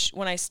advantage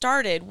when I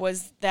started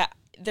was that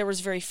there was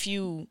very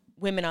few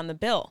women on the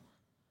bill.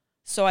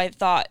 So I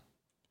thought,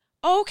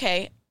 oh,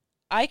 okay,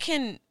 I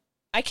can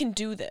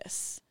do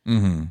this.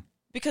 Mm-hmm.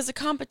 Because the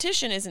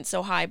competition isn't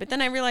so high. But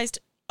then I realized,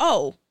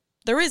 oh,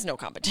 there is no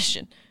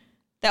competition.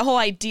 That whole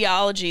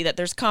ideology that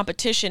there's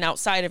competition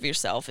outside of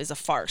yourself is a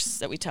farce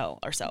that we tell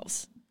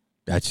ourselves.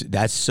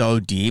 That's so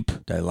deep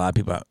that a lot of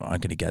people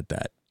aren't going to get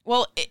that.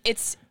 Well,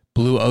 it's...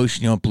 Blue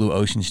Ocean, you know what Blue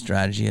Ocean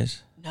strategy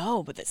is?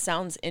 No, but that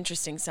sounds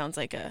interesting. Sounds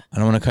like a... I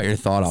don't want to cut your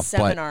thought off.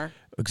 Seminar.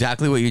 But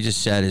exactly what you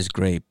just said is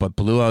great, but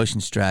Blue Ocean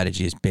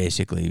strategy is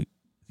basically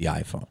the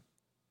iPhone.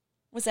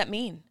 What does that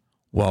mean?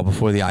 Well,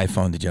 before the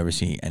iPhone, did you ever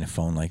see a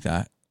phone like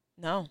that?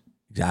 No.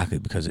 Exactly,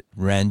 because it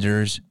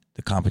renders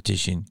the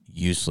competition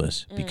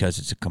useless because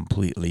it's a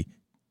completely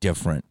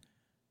different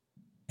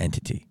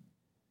entity.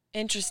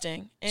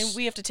 Interesting. And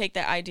we have to take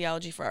that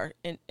ideology for our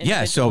individual.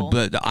 Yeah, so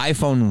the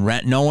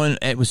iPhone,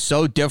 it was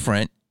so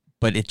different,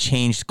 but it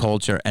changed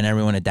culture and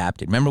everyone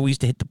adapted. Remember we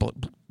used to hit the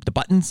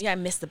buttons? Yeah, I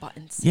miss the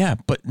buttons. Yeah,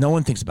 but no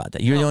one thinks about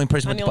that. You're the only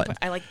person with the buttons.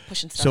 I like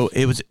pushing stuff. So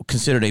it was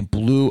considered a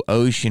blue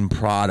ocean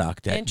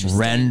product that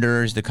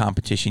renders the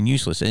competition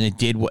useless. And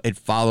it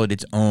followed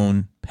its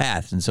own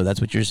path. And so that's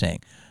what you're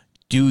saying.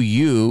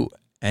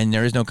 And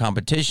there is no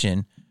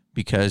competition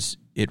because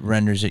it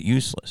renders it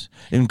useless.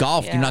 In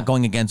golf, You're not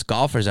going against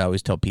golfers, I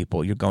always tell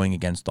people. You're going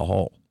against the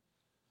hole.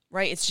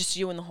 Right, it's just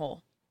you in the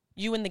hole.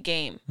 You in the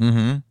game.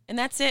 Mm-hmm. And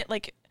that's it.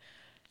 Like,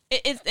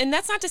 and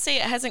that's not to say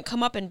it hasn't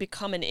come up and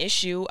become an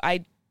issue.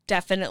 I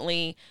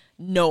definitely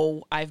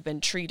know I've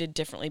been treated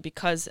differently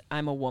because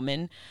I'm a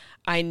woman.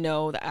 I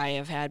know that I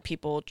have had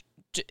people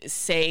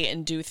say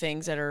and do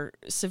things that are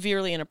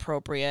severely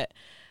inappropriate.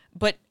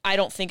 But I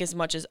don't think as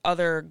much as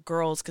other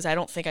girls, because I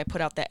don't think I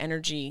put out that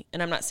energy.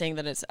 And I'm not saying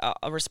that it's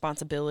a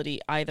responsibility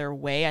either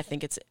way. I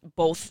think it's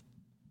both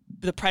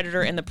the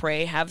predator and the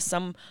prey have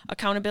some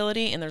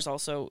accountability, and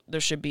there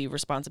should be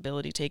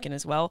responsibility taken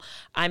as well.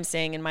 I'm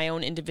saying in my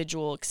own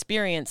individual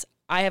experience,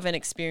 I haven't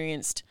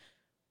experienced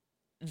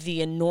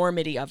the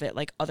enormity of it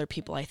like other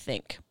people, I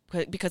think,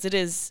 because it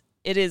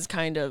is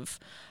kind of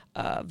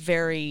a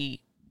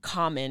very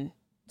common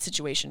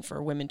situation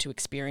for women to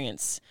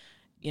experience,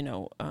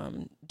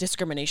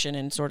 discrimination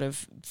and sort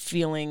of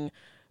feeling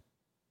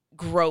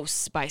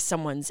gross by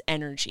someone's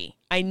energy.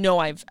 I know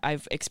I've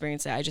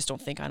experienced that. I just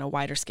don't think on a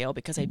wider scale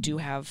because I do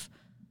have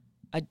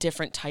a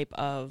different type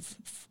of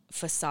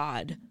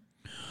facade.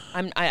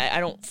 I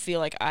don't feel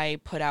like I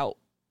put out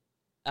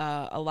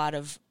a lot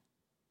of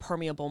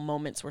permeable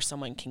moments where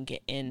someone can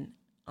get in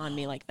on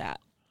me like that.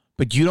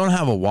 But you don't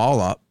have a wall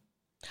up.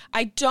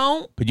 I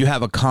don't. But you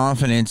have a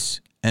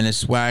confidence and a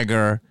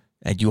swagger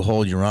and you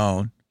hold your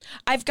own.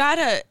 I've got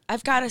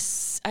a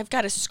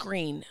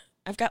screen.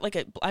 I've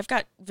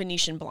got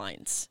Venetian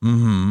blinds.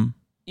 Mm-hmm.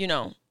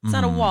 It's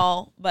not a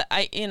wall, but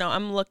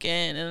I'm looking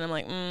and I'm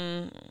like,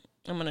 I'm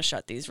gonna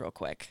shut these real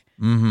quick.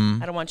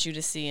 Mm-hmm. I don't want you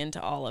to see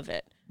into all of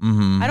it.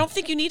 Mm-hmm. I don't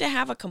think you need to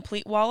have a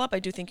complete wall up. I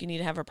do think you need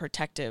to have a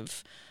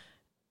protective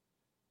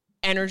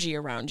energy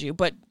around you.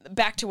 But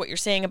back to what you're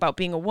saying about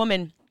being a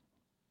woman,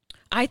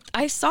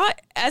 I saw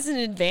it as an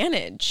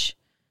advantage.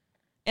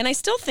 And I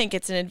still think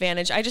it's an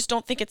advantage. I just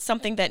don't think it's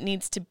something that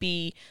needs to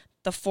be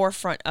the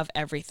forefront of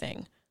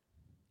everything.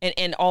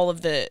 And all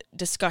of the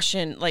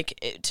discussion,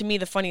 to me,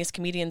 the funniest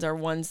comedians are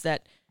ones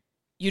that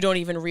you don't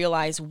even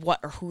realize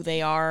what or who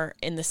they are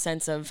in the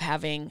sense of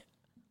having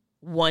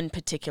one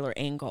particular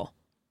angle.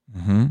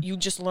 Mm-hmm. You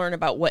just learn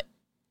about what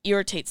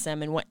irritates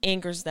them and what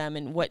angers them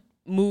and what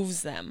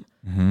moves them.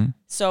 Mm-hmm.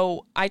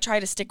 So I try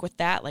to stick with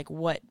that. Like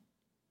what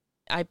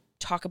I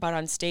talk about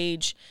on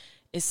stage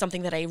is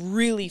something that I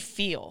really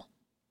feel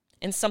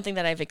and something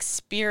that I've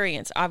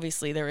experienced.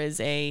 Obviously, there is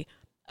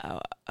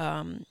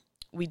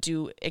we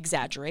do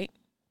exaggerate.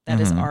 That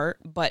is art,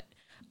 but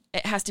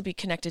it has to be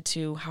connected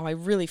to how I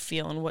really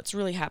feel and what's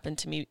really happened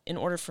to me in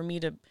order for me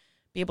to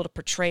be able to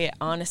portray it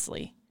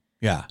honestly.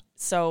 Yeah.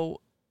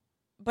 So,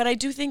 but I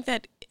do think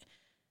that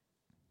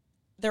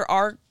there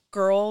are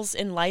girls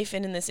in life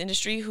and in this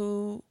industry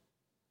who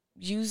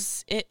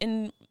use it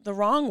in the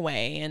wrong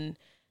way and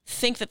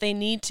think that they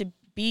need to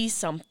be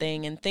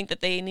something and think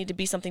that they need to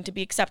be something to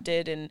be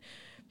accepted and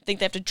think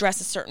they have to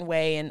dress a certain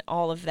way and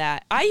all of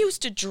that. I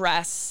used to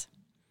dress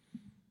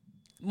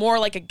more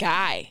like a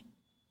guy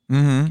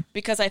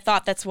because I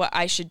thought that's what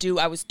I should do.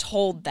 I was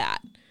told that,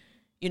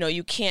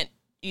 you can't,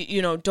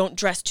 don't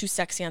dress too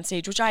sexy on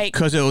stage,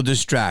 because it will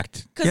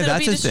distract. Yeah,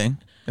 that's a thing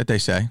that they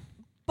say.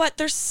 But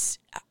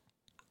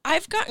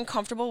I've gotten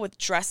comfortable with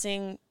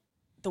dressing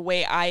the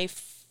way I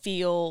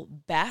feel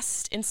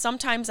best. And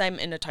sometimes I'm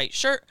in a tight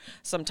shirt.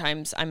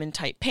 Sometimes I'm in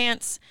tight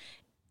pants.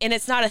 And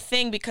it's not a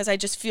thing because I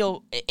just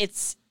feel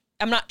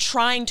I'm not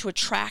trying to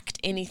attract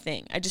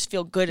anything. I just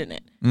feel good in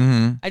it.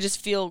 Mm-hmm. I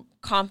just feel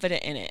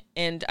confident in it.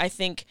 And I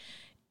think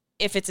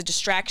if it's a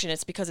distraction,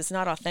 it's because it's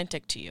not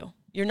authentic to you.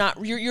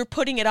 You're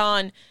putting it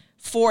on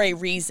for a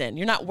reason.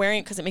 You're not wearing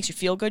it because it makes you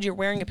feel good. You're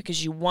wearing it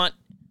because you want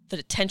the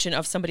attention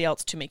of somebody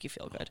else to make you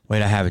feel good.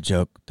 Wait, I have a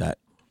joke that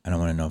I don't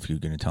want to know if you're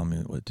going to tell me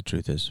what the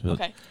truth is.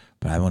 Okay.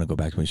 But I want to go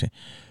back to what you're saying.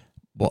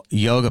 Well,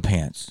 yoga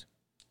pants.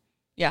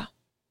 Yeah.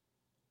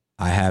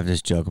 I have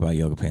this joke about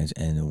yoga pants,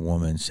 and the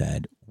woman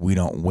said, we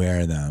don't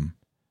wear them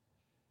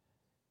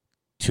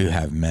to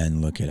have men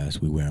look at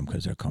us. We wear them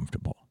because they're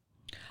comfortable.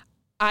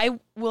 I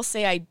will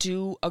say I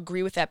do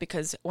agree with that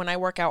because when I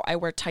work out, I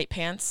wear tight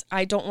pants.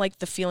 I don't like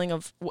the feeling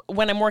of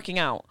when I'm working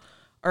out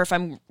or if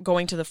I'm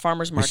going to the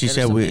farmer's market. But she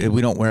said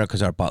we don't wear it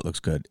because our butt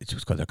looks good. It's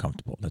just because they're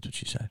comfortable. That's what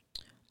she said.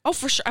 Oh,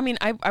 for sure. I mean,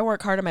 I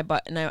work hard on my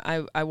butt and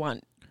I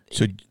want.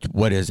 So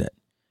what is it?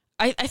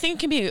 I think it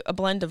can be a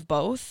blend of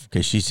both.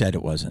 Because she said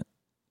it wasn't.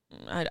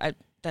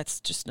 That's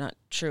just not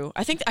true.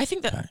 I think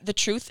that the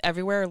truth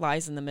everywhere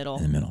lies in the middle.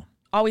 In the middle.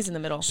 Always in the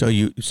middle. So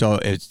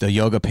it's the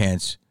yoga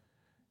pants.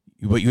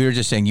 But you were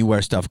just saying you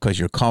wear stuff because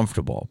you're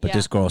comfortable. But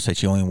this girl said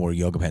she only wore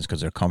yoga pants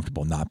because they're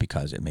comfortable, not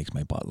because it makes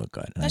my butt look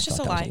good. And That's just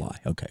a lie. That was a lie.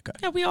 Okay, good.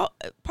 Yeah,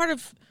 part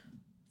of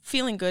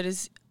feeling good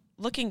is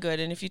looking good.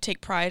 And if you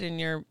take pride in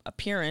your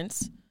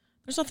appearance,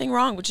 there's nothing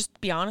wrong with just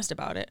be honest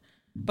about it.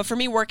 But for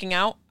me, working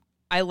out,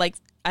 I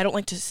don't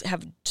like to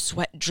have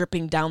sweat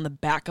dripping down the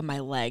back of my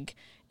leg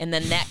and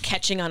then that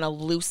catching on a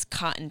loose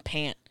cotton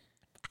pant.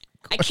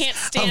 I can't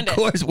stand it. Of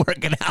course,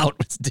 working out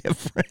is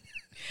different.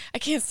 I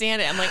can't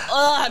stand it. I'm like,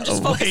 I'm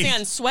just focusing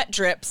on sweat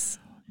drips.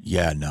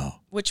 Yeah, no.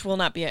 Which will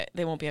not be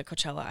they won't be at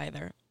Coachella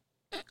either.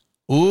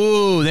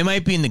 Ooh, they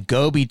might be in the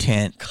Gobi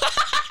tent. I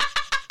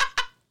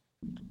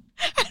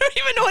don't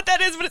even know what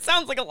that is, but it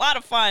sounds like a lot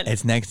of fun.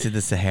 It's next to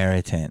the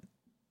Sahara tent.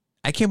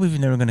 I can't believe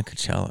you're never going to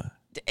Coachella.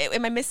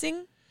 Am I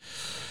missing?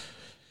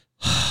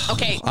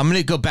 Okay. I'm going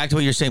to go back to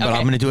what you're saying, but Okay.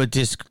 I'm going to do a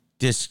disc.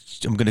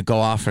 I'm going to go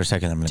off for a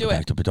second. I'm going to go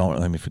back to it, but don't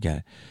let me forget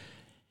it.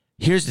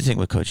 Here's the thing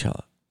with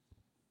Coachella.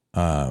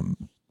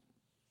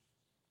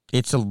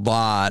 It's a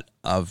lot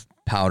of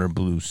powder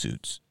blue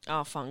suits.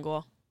 Oh,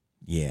 fungal.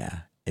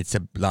 Yeah. It's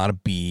a lot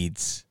of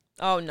beads.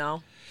 Oh,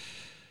 no.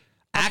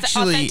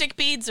 Actually, authentic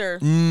beads or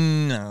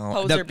no.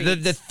 poser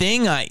beads? The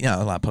thing a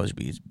lot of poser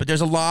beads, but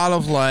there's a lot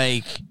of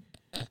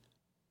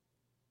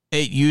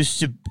it used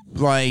to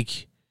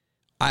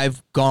I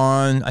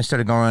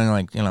started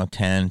going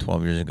 10,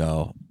 12 years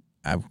ago.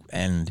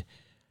 And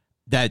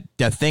that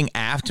thing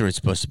after it's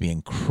supposed to be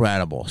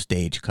incredible,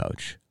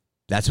 Stagecoach.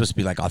 That's supposed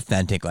to be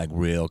authentic,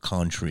 real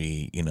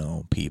country,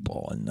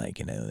 people, and they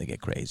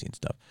get crazy and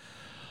stuff.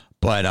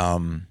 But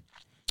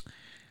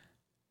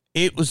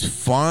it was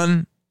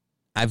fun.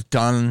 I've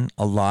done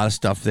a lot of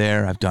stuff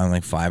there. I've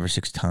done 5 or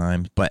 6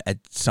 times, but at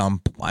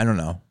I don't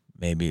know,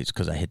 maybe it's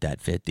because I hit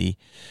that 50,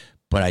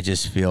 but I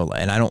just feel,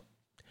 and I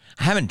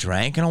haven't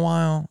drank in a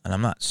while, and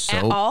I'm not so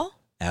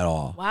at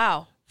all.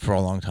 Wow. For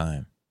a long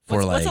time.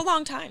 What's a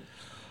long time?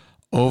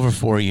 Over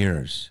 4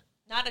 years.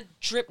 Not a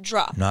drip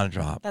drop. Not a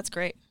drop. That's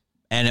great.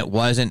 And it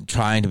wasn't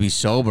trying to be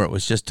sober. It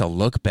was just to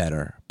look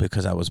better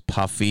because I was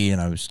puffy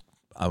and I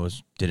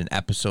did an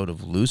episode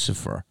of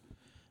Lucifer,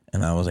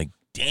 and I was like,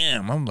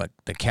 damn, I'm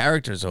the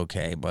character's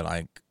okay, but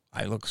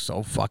I look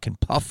so fucking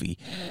puffy,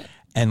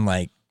 and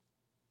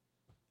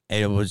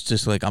it was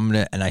just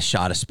and I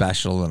shot a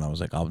special, and I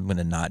was like, I'm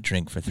gonna not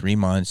drink for 3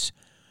 months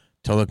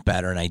to look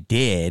better, and I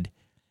did,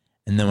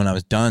 and then when I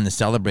was done to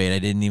celebrate, I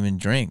didn't even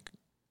drink.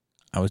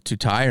 I was too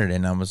tired,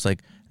 and I was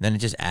then it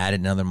just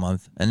added another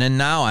month. And then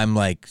now I'm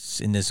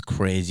in this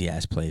crazy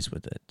ass place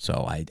with it.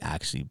 So I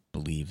actually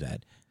believe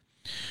that,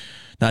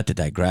 not to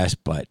digress,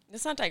 but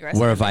it's not digressing.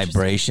 Where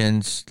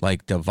vibrations,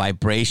 the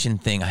vibration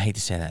thing, I hate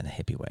to say that in a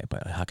hippie way,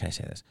 but how can I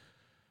say this?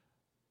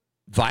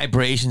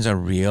 vibrations are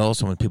real.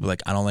 So when people are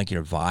like, I don't like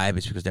your vibe,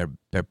 it's because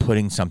they're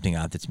putting something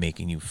out that's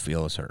making you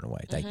feel a certain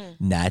way. Like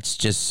that's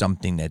just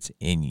something that's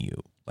in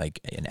you, like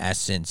an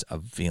essence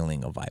of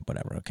feeling a vibe,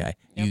 whatever. Okay,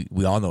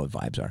 we all know what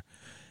vibes are.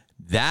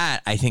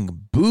 That I think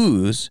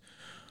booze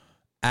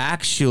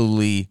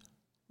actually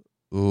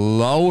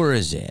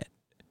lowers it.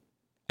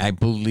 I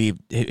believe.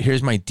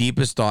 Here's my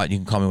deepest thought. You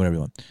can call me whatever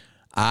you want.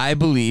 I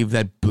believe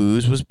that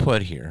booze was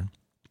put here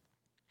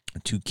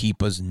to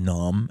keep us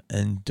numb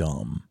and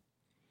dumb.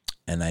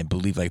 And I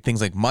believe like things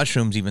like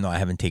mushrooms, even though I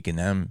haven't taken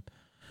them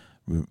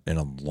in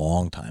a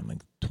long time,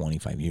 like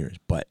 25 years,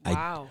 but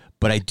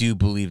I do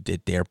believe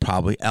that they're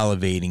probably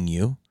elevating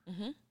you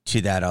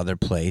to that other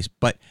place.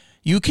 But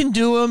you can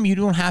do them, you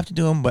don't have to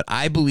do them. But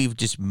I believe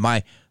just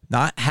my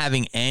not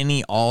having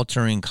any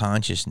altering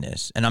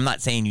consciousness, and I'm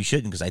not saying you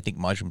shouldn't, because I think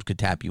mushrooms could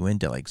tap you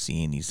into like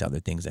seeing these other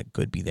things that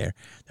could be there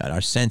that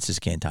our senses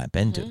can't tap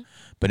into.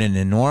 But in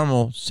a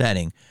normal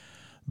setting,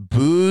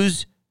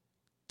 booze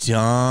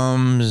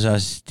dumbs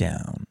us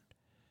down,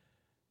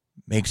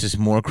 makes us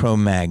more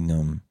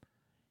Cro-Magnon,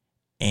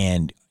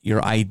 and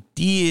your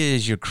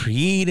ideas, your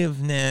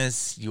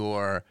creativeness,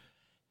 your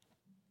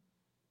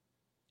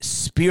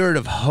spirit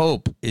of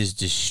hope is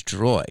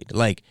destroyed.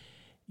 Like,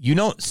 you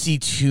don't see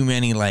too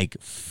many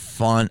like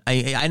fun.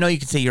 I know you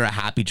can say you're a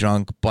happy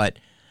drunk, but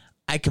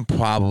I can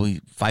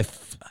probably, if I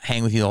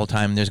hang with you the whole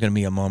time, there's going to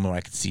be a moment where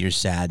I can see your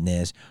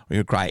sadness or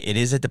your cry. It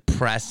is a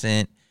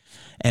depressant,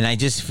 and I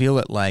just feel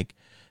it like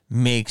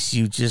makes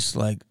you just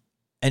like,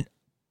 and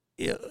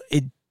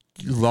it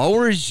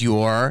lowers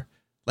your,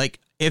 like,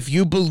 if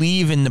you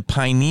believe in the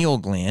pineal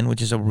gland,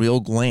 which is a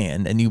real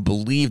gland, and you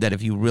believe that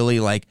if you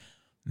really like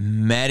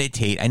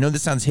meditate, I know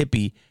this sounds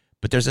hippie,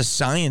 but there's a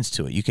science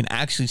to it. You can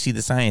actually see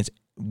the science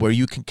where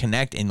you can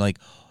connect, and like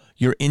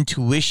your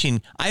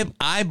intuition.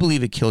 I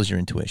believe it kills your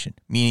intuition,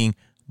 meaning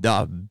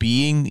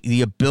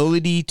the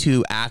ability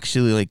to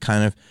actually like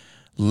kind of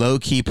low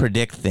key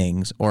predict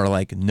things or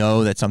like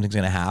know that something's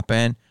going to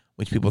happen,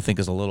 which people think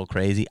is a little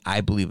crazy.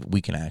 I believe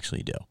we can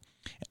actually do.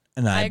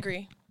 And I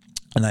agree.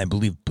 And I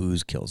believe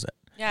booze kills it.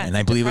 Yeah, and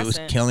I believe it was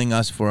killing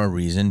us for a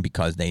reason,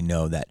 because they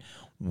know that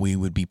we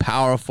would be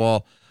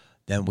powerful,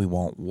 then we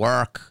won't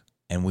work,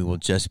 and we will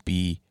just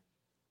be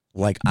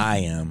like I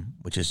am,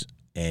 which is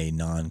a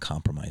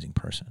non-compromising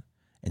person.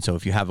 And so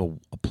if you have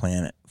a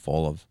planet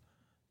full of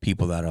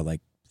people that are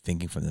like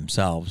thinking for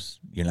themselves,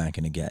 you're not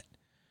going to get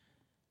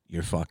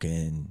your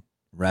fucking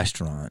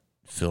restaurant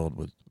filled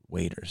with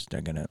waiters.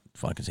 They're going to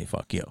fucking say,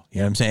 fuck you. You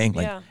know what I'm saying?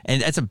 Like,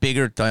 and that's a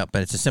bigger thought,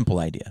 but it's a simple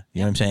idea.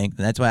 You know what I'm saying?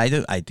 And that's what I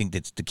do. I think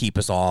that's to keep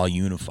us all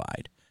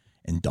unified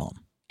and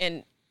dumb.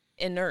 And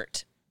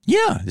inert.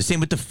 Yeah. The same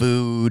with the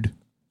food.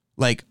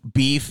 Like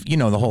beef, you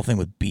know, the whole thing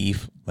with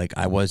beef. Like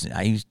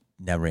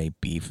never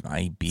ate beef. I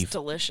eat beef. It's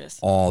delicious.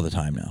 All the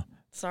time now.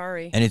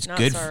 Sorry. And it's Not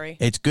good. Sorry.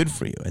 It's good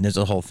for you. And there's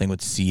a whole thing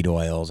with seed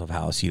oils, of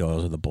how seed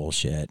oils are the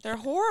bullshit. They're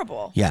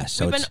horrible. Yes.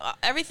 Yeah, so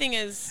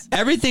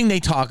everything they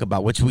talk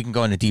about, which we can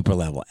go on a deeper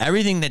level.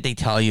 Everything that they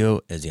tell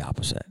you is the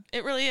opposite.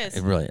 It really is.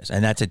 It really is.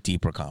 And that's a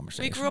deeper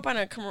conversation. We grew up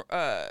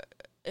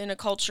in a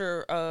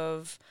culture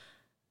of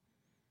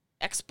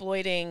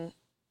exploiting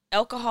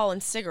alcohol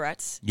and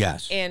cigarettes.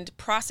 Yes. And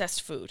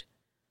processed food.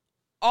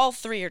 All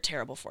three are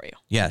terrible for you.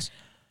 Yes.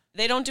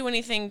 They don't do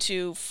anything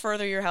to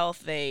further your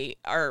health. They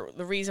are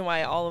the reason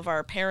why all of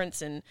our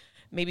parents and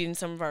maybe even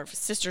some of our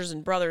sisters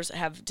and brothers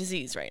have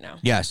disease right now.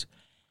 Yes.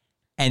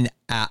 And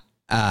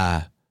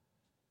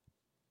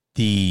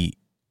the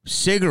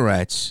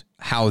cigarettes,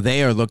 how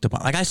they are looked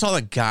upon. Like, I saw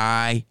a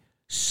guy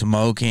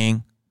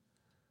smoking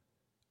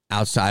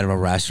outside of a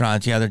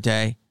restaurant the other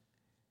day,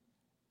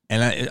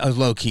 and I was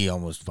low-key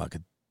almost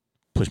fucking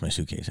pushed my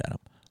suitcase at him.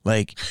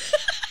 Like,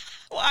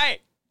 why?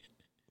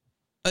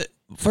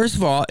 First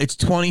of all, it's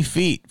 20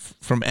 feet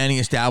from any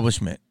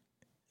establishment.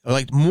 Or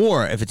like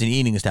more if it's an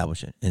eating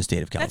establishment in the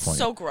state of California. That's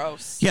so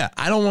gross. Yeah,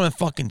 I don't want to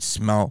fucking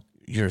smell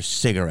your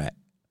cigarette,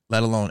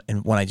 let alone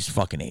when I just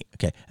fucking ate.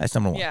 Okay, that's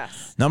number one.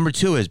 Yes. Number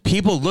two is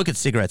people look at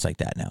cigarettes like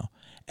that now.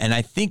 And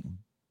I think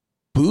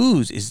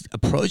booze is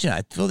approaching it.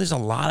 I feel there's a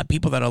lot of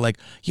people that are like,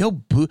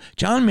 yo,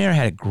 John Mayer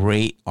had a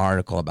great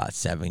article about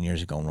 7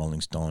 years ago in Rolling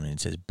Stone, and it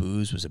says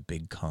booze was a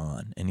big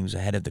con, and he was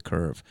ahead of the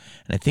curve.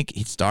 And I think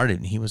he started,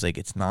 and he was like,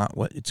 it's not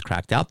what it's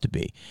cracked out to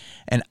be.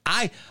 And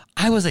I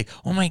was like,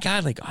 oh my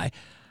God, like I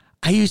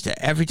used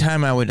to, every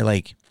time I would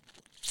like,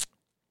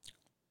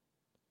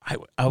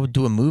 I would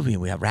do a movie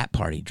and we have rap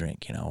party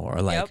drink, you know, or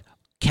like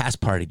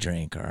cast party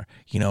drink, or,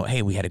 you know,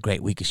 hey, we had a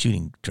great week of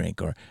shooting drink,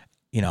 or,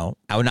 you know,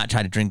 I would not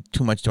try to drink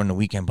too much during the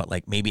weekend, but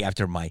like maybe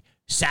after my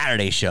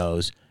Saturday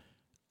shows,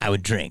 I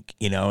would drink,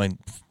 you know, and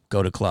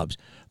go to clubs.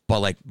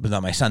 But like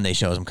on my Sunday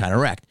shows, I'm kind of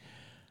wrecked.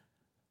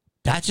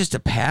 That's just a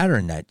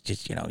pattern that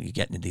just, you know, you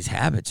get into these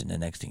habits, and the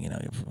next thing you know,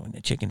 the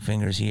chicken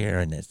fingers here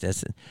and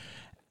this.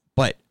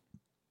 But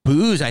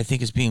booze, I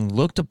think, is being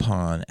looked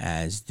upon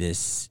as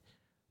this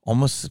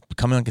almost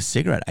becoming like a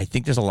cigarette. I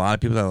think there's a lot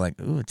of people that are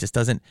like, ooh, it just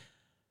doesn't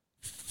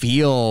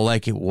feel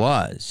like it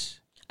was.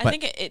 I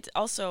think it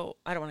also,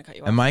 I don't want to cut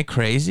you off. Am I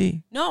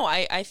crazy? No,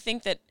 I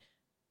think that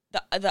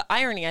the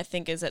irony, I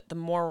think, is that the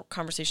more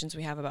conversations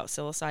we have about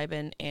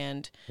psilocybin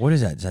and What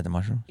is that? Is that the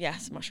mushroom?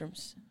 yes,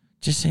 mushrooms.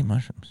 Just say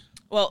mushrooms.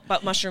 Well,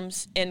 about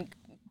mushrooms and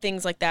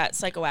things like that,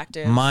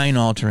 psychoactive,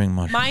 Mind-altering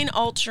mushrooms.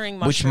 mind-altering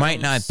mushrooms, Which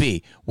might not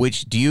be.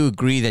 Which, do you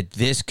agree that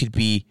this could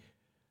be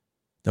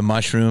the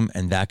mushroom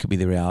and that could be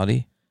the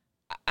reality?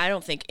 I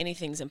don't think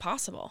anything's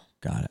impossible.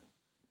 Got it.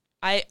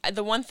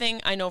 The one thing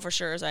I know for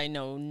sure is I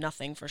know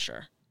nothing for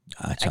sure.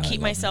 That's I how keep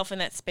love myself in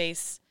that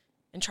space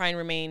and try and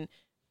remain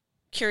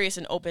curious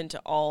and open to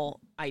all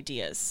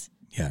ideas.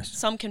 it. Yes.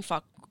 Some can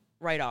fuck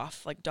right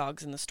off, like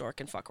dogs in the store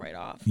can fuck right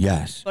off.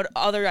 Yes. But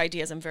other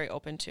ideas I'm very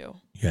open to.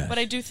 Yes. But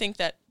I do think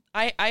that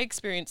I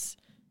experienced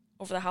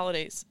over the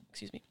holidays,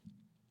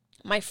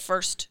 my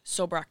first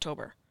sober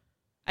October.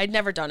 I'd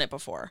never done it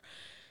before.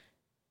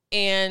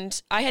 And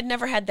I had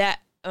never had that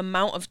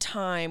amount of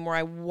time where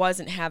I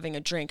wasn't having a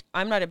drink.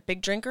 I'm not a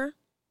big drinker.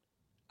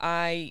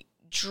 I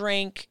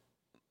drank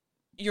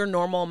your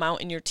normal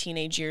amount in your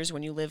teenage years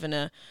when you live in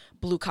a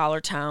blue collar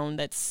town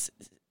that's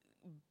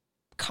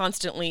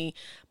constantly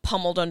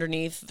pummeled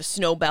underneath the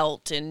snow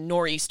belt and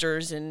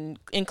nor'easters and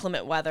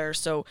inclement weather.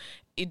 So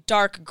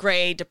dark,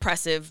 gray,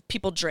 depressive,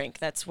 people drink.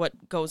 That's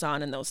what goes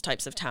on in those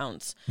types of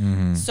towns.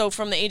 Mm-hmm. So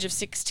from the age of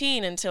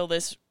 16 until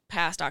this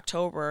past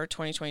October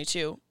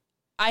 2022,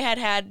 I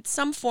had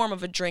some form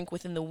of a drink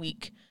within the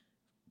week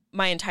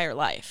my entire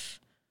life,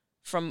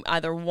 from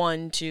either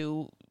one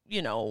to,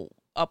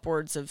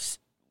 upwards of,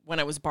 when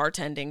I was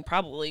bartending,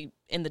 probably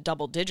in the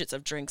double digits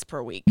of drinks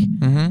per week.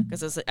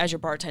 Because as you're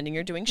bartending,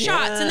 you're doing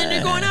shots and then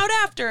you're going out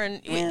after.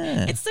 And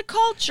it's the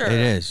culture. It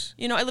is.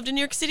 I lived in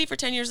New York City for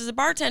 10 years as a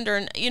bartender.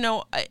 And,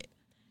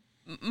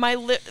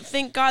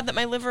 thank God that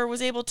my liver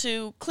was able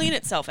to clean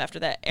itself after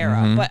that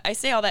era. But I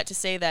say all that to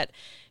say that,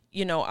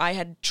 I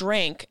had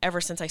drank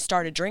ever since I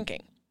started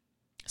drinking.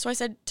 So I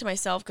said to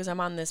myself, because I'm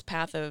on this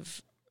path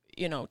of,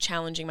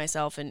 challenging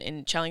myself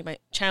and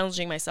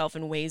challenging myself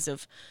in ways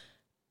of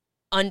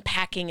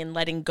unpacking and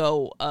letting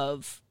go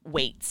of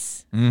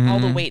weights, all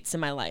the weights in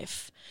my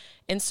life.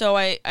 And so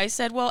I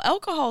said, well,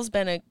 alcohol's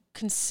been a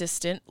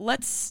consistent.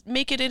 Let's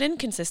make it an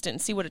inconsistent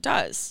and see what it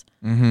does.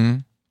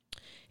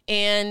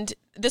 And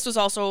this was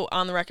also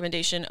on the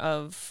recommendation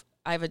of,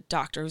 I have a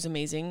doctor who's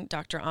amazing,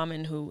 Dr.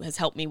 Amin, who has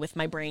helped me with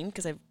my brain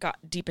because I've got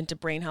deep into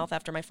brain health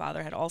after my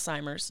father had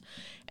Alzheimer's.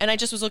 And I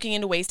just was looking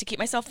into ways to keep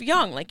myself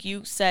young. Like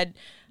you said,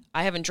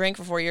 I haven't drank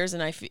for 4 years,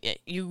 and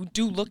you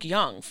do look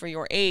young for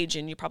your age,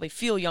 and you probably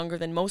feel younger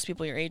than most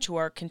people your age who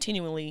are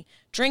continually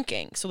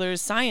drinking. So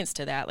there's science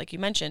to that, like you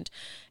mentioned.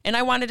 And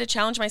I wanted to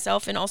challenge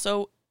myself and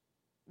also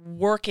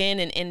work in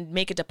and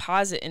make a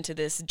deposit into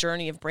this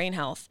journey of brain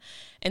health.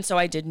 And so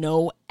I did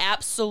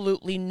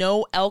absolutely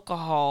no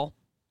alcohol.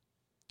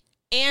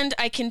 And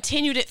I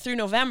continued it through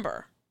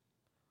November,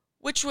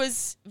 which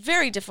was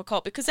very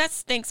difficult because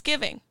that's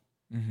Thanksgiving.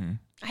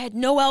 I had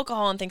no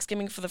alcohol on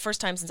Thanksgiving for the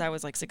first time since I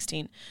was like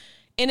 16.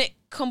 And it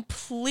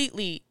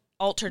completely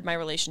altered my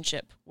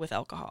relationship with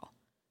alcohol.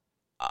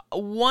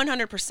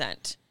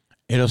 100%.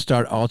 It'll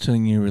start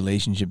altering your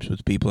relationships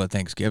with people at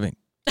Thanksgiving.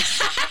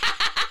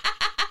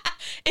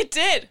 It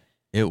did.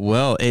 It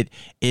will.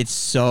 It's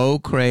so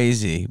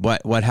crazy.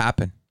 What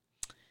happened?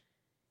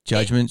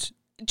 Judgments?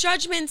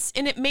 Judgments,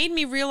 and it made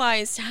me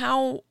realize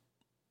how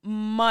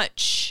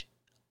much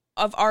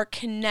of our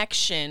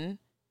connection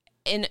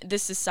in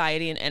this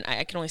society, and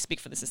I can only speak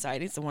for the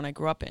society, it's the one I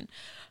grew up in,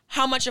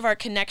 how much of our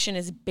connection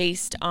is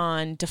based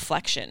on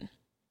deflection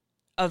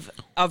of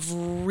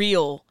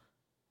real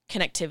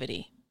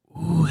connectivity.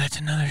 Ooh, that's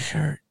another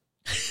shirt.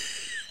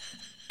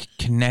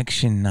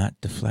 Connection, not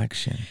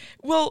deflection.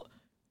 Well,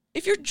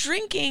 if you're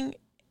drinking,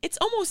 it's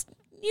almost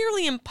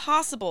nearly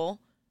impossible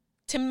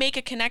to make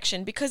a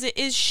connection because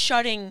it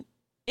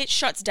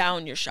shuts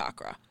down your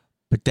chakra.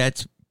 But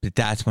that's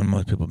when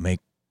most people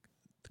make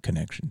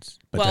connections.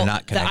 But they're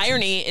not connections. The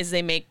irony is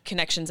they make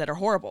connections that are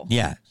horrible.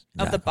 Yeah.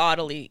 Of the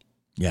bodily.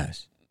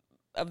 Yes.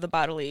 Of the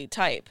bodily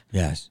type.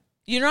 Yes.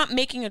 You're not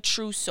making a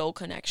true soul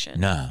connection.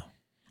 No.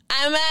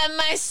 I met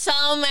my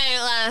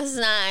soulmate last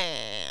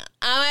night.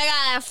 Oh my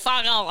God, I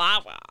fucking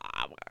love her.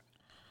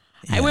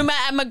 Yeah. We met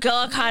at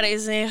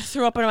McGillicuddy's and he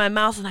threw up in my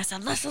mouth and I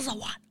said, this is a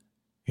one.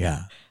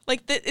 Yeah.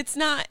 Like, it's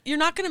not, you're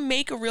not going to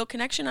make a real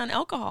connection on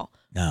alcohol.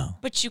 No.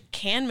 But you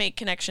can make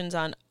connections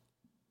on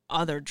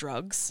other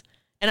drugs.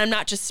 And I'm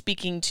not just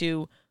speaking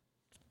to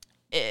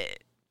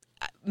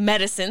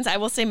medicines. I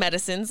will say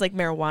medicines like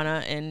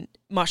marijuana and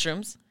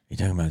mushrooms. You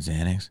talking about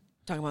Xanax?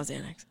 I'm talking about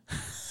Xanax.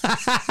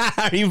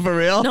 Are you for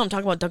real? No, I'm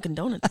talking about Dunkin'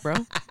 Donuts, bro.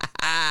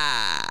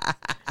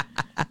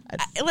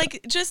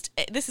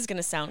 This is going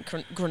to sound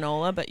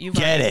granola, but you've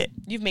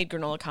made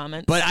granola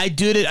comments. But I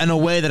did it in a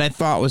way that I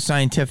thought was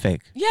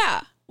scientific.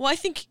 Yeah. Well, I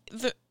think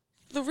the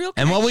real connection...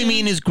 And what we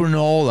mean is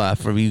granola,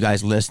 for you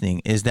guys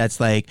listening, is that's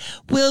like,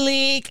 well,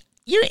 like,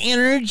 your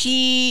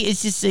energy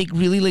is just like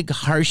really like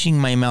harshing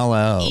my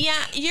mellow.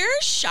 Yeah, your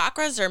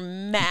chakras are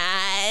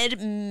mad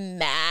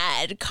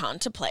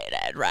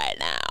contemplated right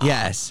now.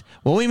 Yes.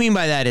 What we mean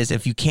by that is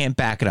if you can't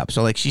back it up.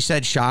 So like she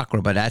said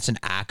chakra, but that's an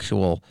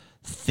actual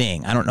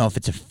thing. I don't know if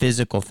it's a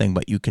physical thing,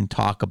 but you can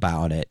talk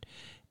about it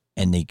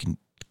and they can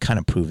kind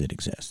of prove it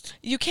exists.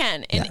 You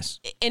can. And, Yes.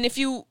 and if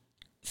you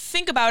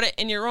think about it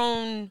in your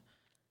own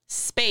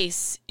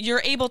space,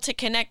 you're able to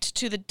connect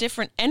to the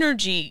different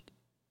energy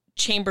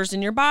chambers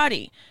in your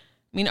body.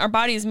 I mean, our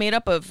body is made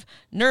up of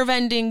nerve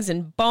endings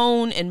and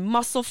bone and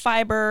muscle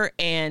fiber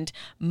and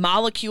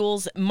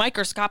molecules,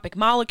 microscopic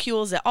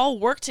molecules that all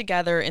work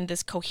together in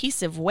this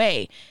cohesive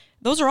way.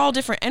 Those are all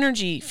different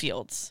energy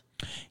fields.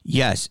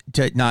 Yes,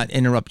 to not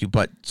interrupt you,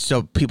 but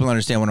so people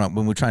understand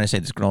when we're trying to say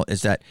this, girl,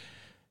 is that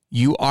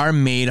you are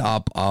made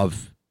up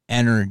of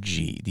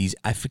energy. These,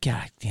 I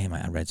forget, damn,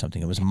 I read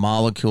something. It was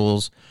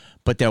molecules,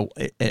 but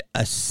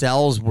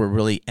cells were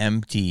really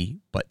empty,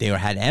 but they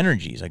had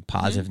energies, like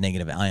positive,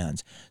 negative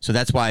ions. So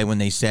that's why when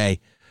they say,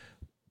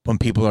 when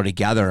people are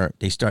together,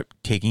 they start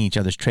taking each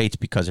other's traits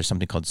because there's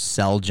something called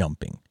cell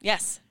jumping.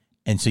 Yes.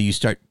 And so you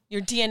start...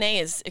 Your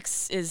DNA is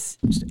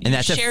and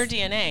that's share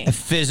DNA. A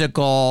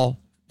physical,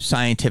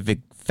 scientific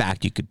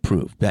fact you could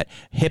prove. That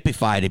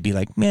hippified, it'd be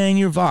like, man,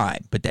 your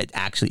vibe. But that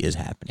actually is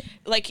happening.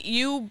 Like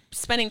you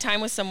spending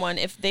time with someone,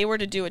 if they were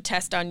to do a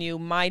test on you,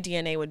 my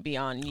DNA would be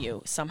on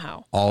you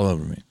somehow. All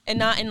over me. And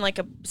not in like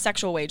a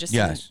sexual way, just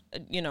yes.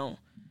 in,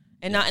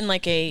 and not in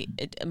like a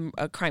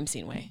crime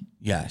scene way.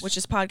 Yes. Which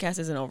this podcast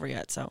isn't over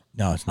yet, so.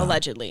 No, it's not.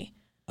 Allegedly.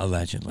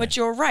 But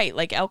you're right.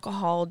 Like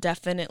alcohol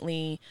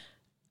definitely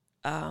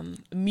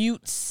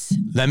mutes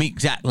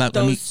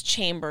those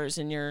chambers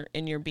in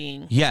your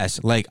being. Yes,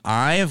 like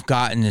I have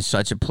gotten to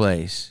such a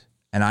place,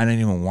 and I don't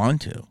even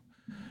want to.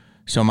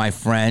 So my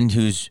friend,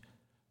 who's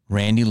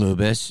Randy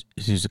Lubis,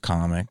 who's a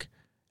comic,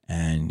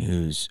 and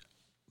who's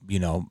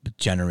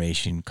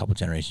couple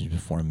generations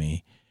before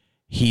me,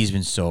 he's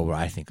been sober,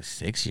 I think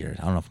 6 years.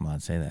 I don't know if I'm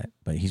allowed to say that,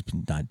 but he's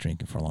been not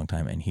drinking for a long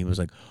time. And he was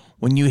like,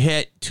 when you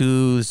hit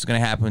 2, this is gonna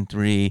happen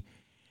 3.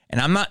 And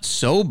I'm not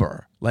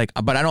sober, but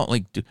I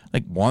don't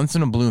once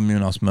in a blue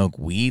moon I'll smoke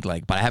weed,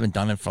 but I haven't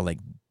done it for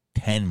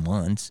 10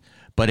 months.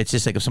 But it's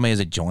just if somebody has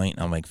a joint,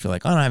 I'm feel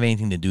like I don't have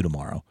anything to do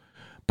tomorrow.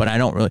 But I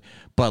don't really,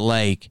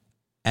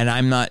 and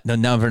they'll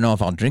never know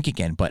if I'll drink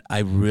again, but I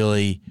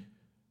really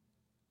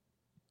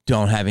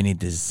don't have any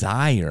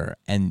desire.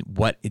 And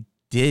what it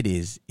did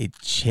is it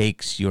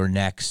takes your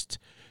next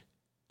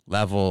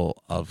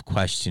level of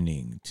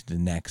questioning to the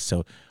next.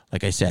 So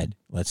like I said,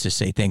 let's just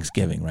say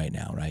Thanksgiving right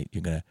now, right?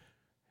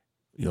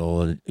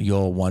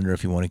 You'll wonder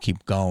if you want to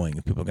keep going,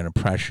 if people are going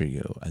to pressure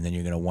you, and then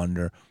you're going to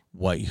wonder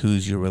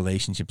who's your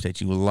relationships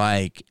that you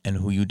like and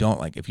who you don't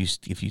like if you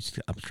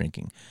stop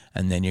drinking,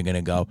 and then you're going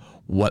to go,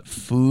 what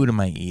food am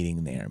I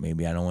eating there?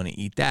 Maybe I don't want to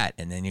eat that,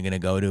 and then you're going to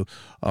go to,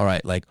 all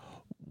right,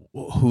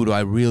 who do I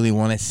really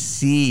want to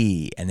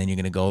see? And then you're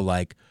going to go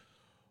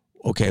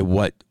okay,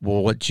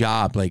 what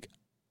job?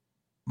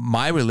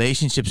 My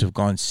relationships have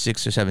gone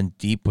 6 or 7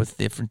 deep with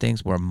different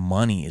things where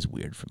money is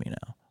weird for me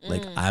now.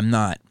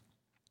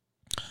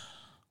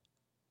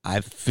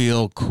 I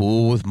feel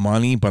cool with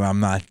money, but I'm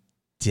not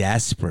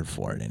desperate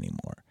for it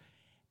anymore.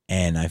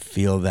 And I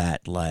feel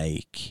that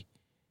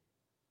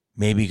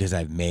maybe because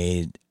I've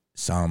made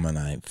some and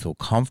I feel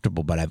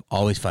comfortable, but I've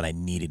always felt I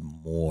needed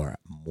more.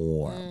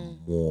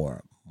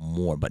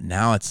 But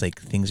now it's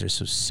things are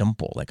so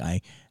simple.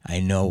 I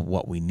know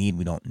what we need.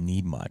 We don't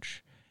need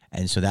much.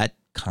 And so that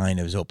kind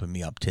of has opened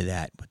me up to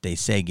that. But they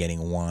say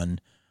getting one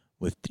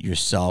with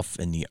yourself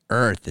and the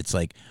earth, it's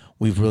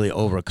we've really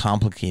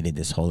overcomplicated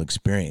this whole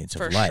experience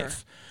of life.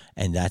 Sure.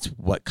 And that's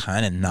what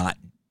kind of not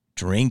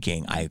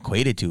drinking I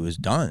equated to is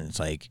done.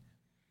 It's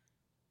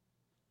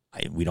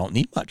we don't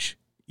need much.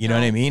 You know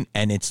what I mean?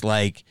 And it's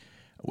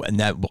and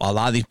that a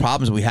lot of these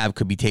problems we have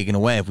could be taken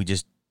away if we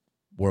just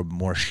were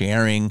more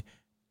sharing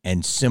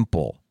and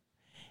simple.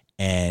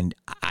 And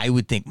I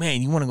would think,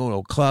 man, you want to go to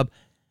a club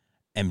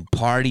and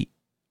party?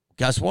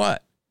 Guess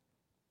what?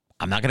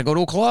 I'm not going to go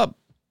to a club.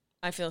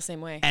 I feel the same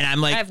way. And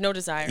I'm I have no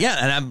desire. Yeah,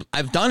 and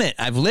I've done it.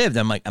 I've lived.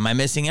 I'm am I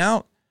missing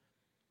out?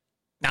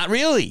 Not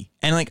really.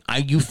 And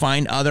you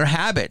find other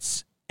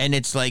habits. And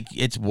it's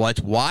it's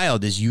what's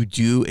wild is you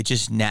do, it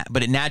just,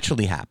 but it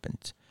naturally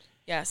happens.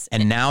 Yes.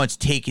 And now it's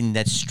taken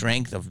that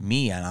strength of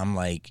me, and I'm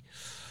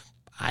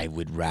I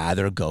would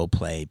rather go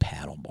play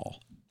paddleball.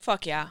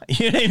 Fuck yeah.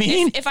 You know what I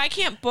mean? If I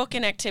can't book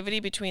an activity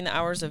between the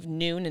hours of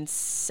noon and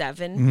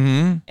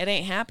 7, it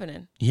ain't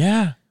happening.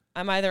 Yeah.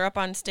 I'm either up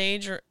on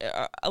stage or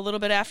a little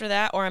bit after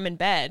that, or I'm in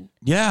bed.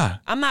 Yeah.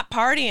 I'm not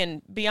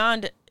partying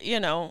beyond,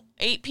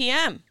 8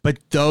 p.m. But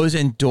those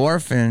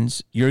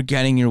endorphins, you're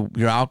getting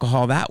your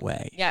alcohol that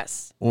way.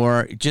 Yes.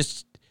 Or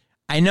just,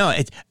 I know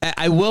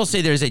I will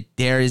say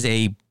there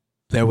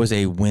was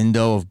a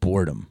window of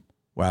boredom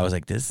where I was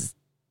this is,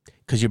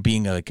 because you're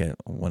being a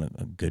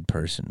good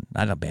person,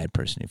 not a bad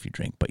person if you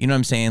drink, but you know what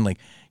I'm saying?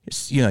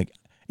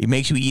 It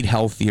makes you eat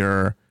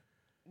healthier.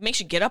 Makes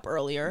you get up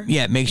earlier.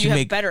 Yeah, it makes you have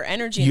make better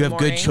energy. You in the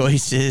have morning. good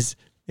choices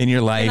in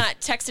your life. You're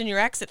not texting your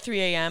ex at 3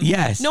 a.m.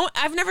 Yes. No,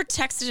 I've never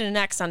texted an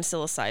ex on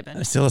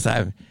psilocybin.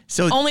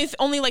 So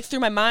only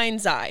through my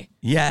mind's eye.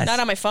 Yes. Not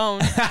on my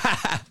phone.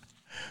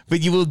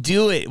 But you will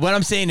do it. What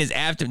I'm saying is,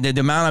 after the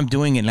amount I'm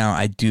doing it now,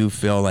 I do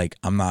feel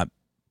I'm not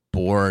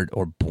bored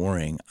or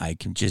boring. I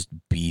can just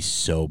be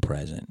so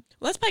present.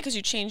 Well, that's probably because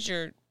you changed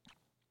your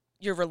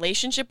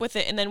relationship with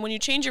it. And then when you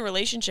change your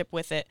relationship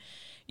with it,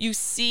 you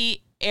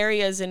see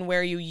areas in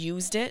where you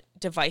used it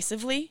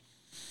divisively,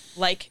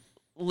 like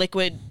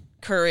liquid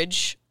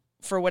courage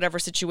for whatever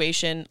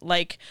situation,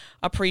 like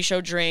a pre-show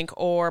drink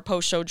or a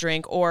post-show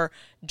drink, or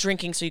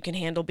drinking so you can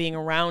handle being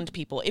around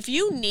people. If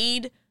you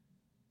need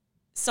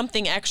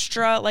something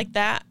extra like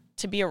that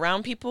to be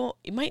around people,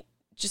 you might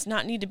just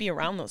not need to be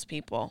around those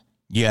people.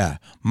 Yeah.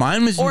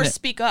 Mine was... Or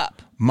speak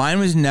up. Mine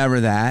was never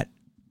that.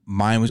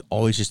 Mine was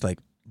always just like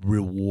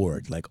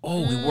reward. Like,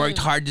 oh, we worked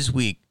hard this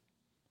week.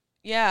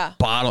 Yeah.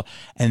 Bottle.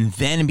 And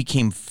then it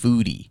became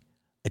foodie.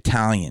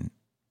 Italian.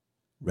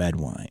 Red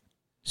wine.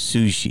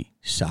 Sushi.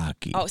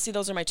 Sake. Oh, see,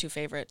 those are my two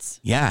favorites.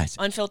 Yes.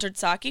 Unfiltered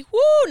sake. Woo,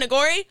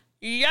 Nagori.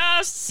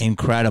 Yes.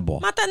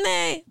 Incredible.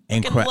 Matane.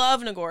 I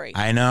love Nagori.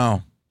 I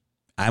know.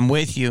 I'm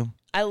with you.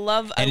 I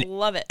love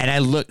it.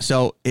 And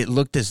so it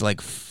looked as like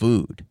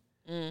food.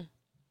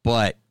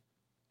 But,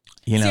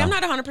 you know. See, I'm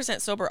not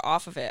 100% sober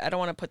off of it. I don't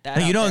want to put that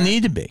No, you don't there.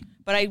 need to be.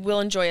 But I will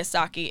enjoy a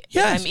sake.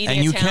 Yes, if I'm eating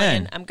and you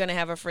Italian, can. I'm going to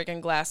have a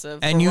freaking glass of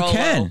And you Barolo,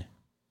 can.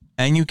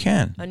 And you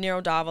can. a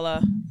Nero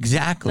d'Avola.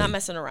 Exactly. Not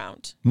messing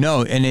around.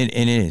 No, and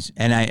it is.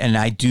 And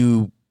I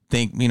do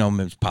think, you know,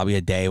 it's probably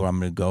a day where I'm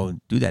going to go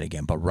do that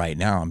again. But right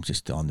now, I'm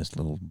just on this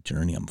little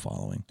journey I'm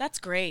following. That's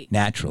great.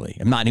 Naturally.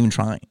 I'm not even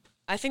trying.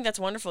 I think that's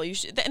wonderful. You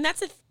should, and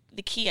that's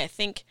the key. I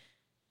think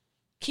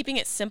keeping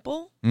it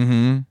simple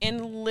Mm-hmm.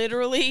 and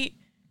literally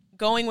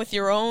going with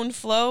your own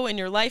flow in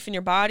your life and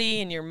your body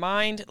and your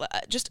mind,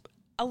 just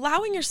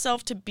allowing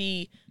yourself to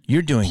be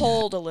You're doing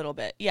pulled a little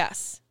bit.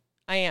 Yes,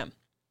 I am.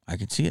 I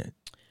can see it.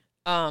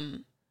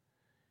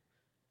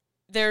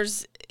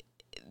 There's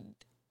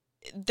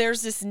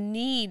this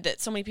need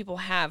that so many people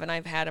have, and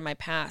I've had in my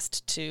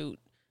past, to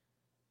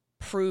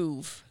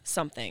prove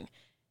something.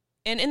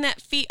 And in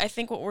that feat, I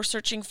think what we're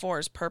searching for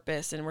is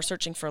purpose, and we're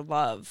searching for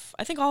love.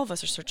 I think all of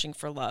us are searching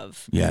for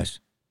love. Yes.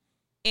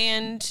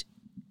 And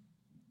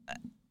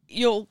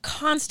you'll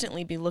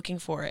constantly be looking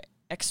for it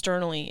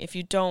externally if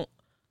you don't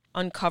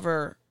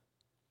uncover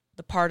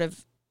the part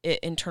of it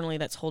internally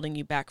that's holding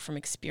you back from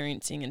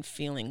experiencing and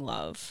feeling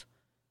love.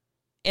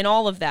 And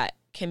all of that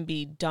can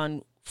be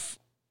done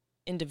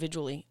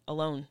individually,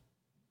 alone.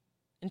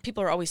 And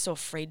people are always so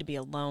afraid to be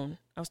alone.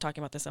 I was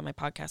talking about this on my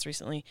podcast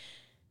recently.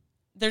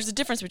 There's a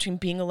difference between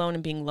being alone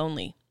and being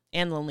lonely,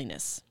 and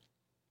loneliness.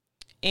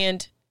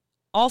 And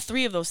all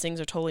three of those things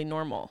are totally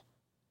normal.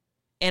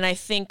 And I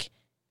think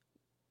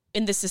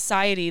in this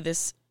society,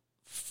 this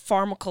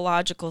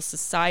pharmacological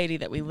society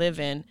that we live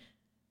in,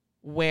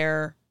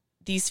 where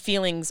these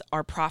feelings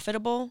are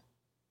profitable,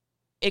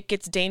 it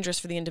gets dangerous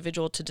for the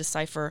individual to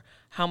decipher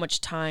how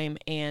much time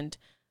and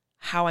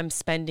how I'm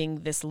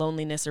spending this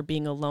loneliness or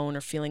being alone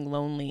or feeling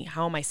lonely.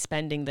 How am I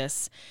spending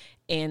this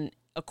in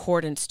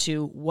accordance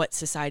to what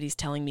society's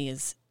telling me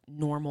is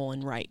normal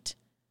and right?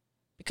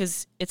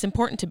 Because it's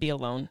important to be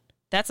alone.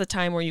 That's a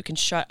time where you can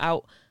shut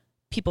out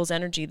people's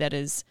energy that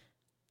is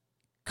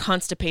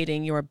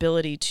constipating your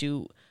ability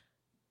to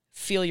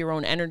feel your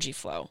own energy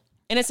flow.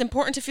 And it's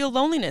important to feel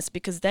loneliness,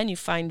 because then you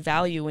find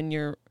value in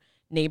your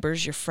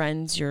neighbors, your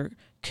friends, your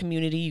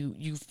community.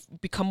 You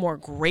become more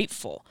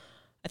grateful.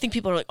 I think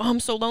people are like, oh, I'm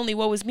so lonely,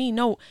 woe is me.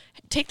 No,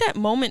 take that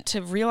moment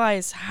to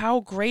realize how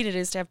great it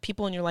is to have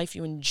people in your life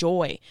you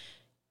enjoy.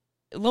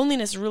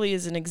 Loneliness really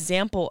is an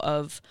example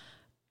of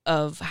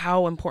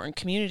how important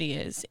community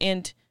is.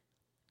 And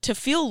to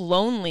feel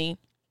lonely,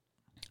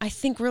 I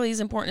think really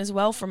is important as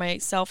well for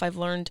myself. I've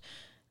learned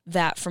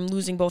that from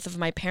losing both of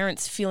my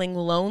parents, feeling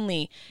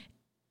lonely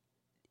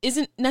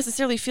isn't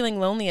necessarily feeling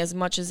lonely as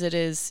much as it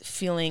is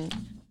feeling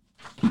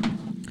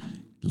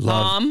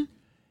Mom,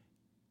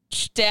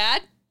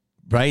 Dad.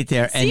 Right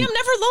there. See, I'm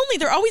never lonely.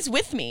 They're always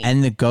with me.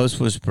 And the Ghost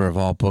Whisperer of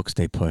all books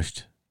they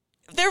pushed.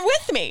 They're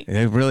with me.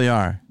 They really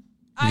are.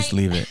 You just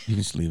leave it. You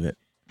just leave it.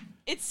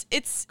 It's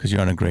because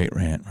you're on a great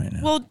rant right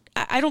now. Well,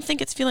 I don't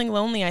think it's feeling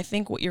lonely. I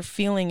think what you're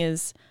feeling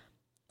is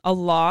a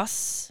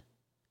loss,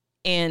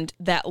 and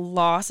that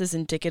loss is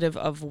indicative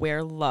of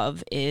where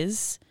love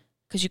is,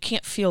 because you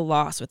can't feel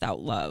loss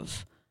without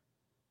love.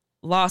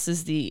 Loss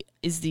is the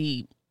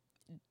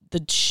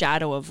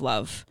shadow of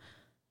love.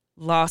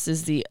 Loss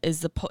is the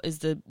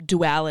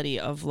duality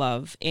of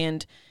love,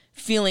 and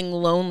feeling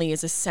lonely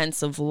is a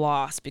sense of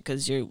loss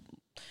because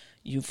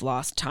you've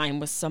lost time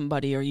with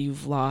somebody, or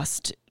you've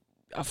lost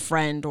a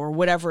friend, or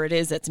whatever it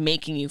is that's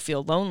making you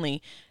feel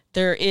lonely.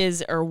 There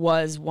is or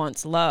was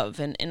once love,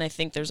 and I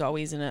think there's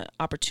always an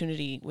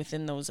opportunity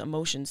within those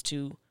emotions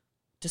to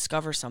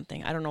discover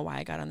something. I don't know why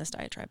I got on this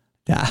diatribe.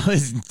 That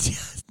was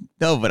just,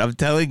 no, but I'm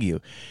telling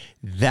you,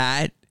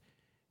 that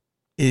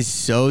is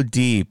so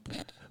deep,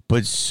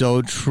 but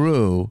so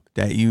true,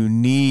 that you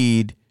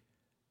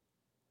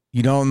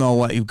don't know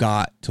what you've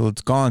got till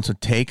it's gone. So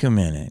take a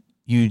minute.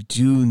 You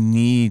do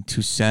need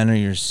to center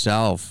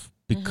yourself,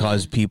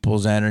 because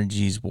people's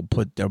energies will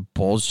put their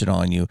bullshit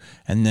on you.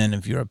 And then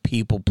if you're a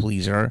people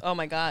pleaser, oh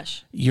my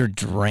gosh, you're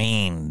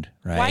drained,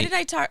 right? Why did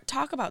I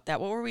talk about that?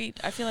 What were we?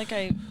 I feel like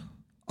we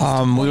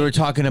were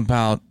talking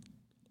about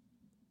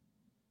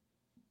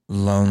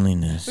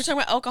Loneliness. We were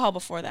talking about alcohol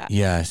before that.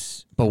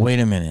 Yes. But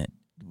wait a minute.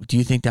 Do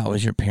you think that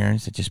was your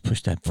parents that just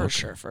pushed that book? For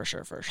sure.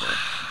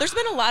 There's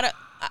been a lot of...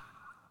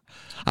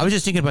 I was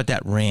just thinking about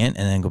that rant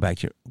and then go back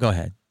to your... Go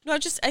ahead. No,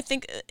 I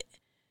think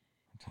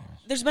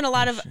there's been a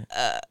lot of...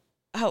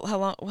 How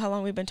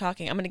long we've been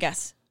talking? I'm going to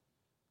guess.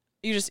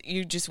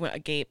 You just went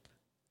agape.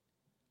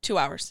 2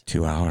 hours.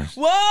 2 hours.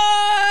 What?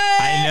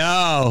 I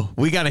know.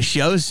 We got a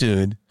show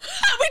soon.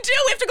 We do.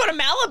 We have to go to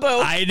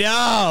Malibu. I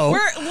know.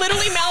 We're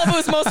literally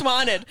Malibu's most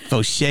wanted.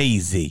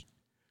 Foshazy.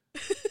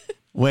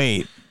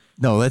 Wait.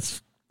 No,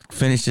 let's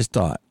finish this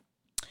thought.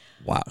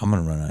 Wow, I'm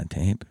going to run out of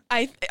tape.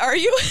 Are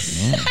you?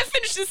 Yeah. I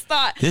finished this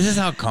thought. This is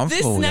how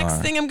comfortable we are. This next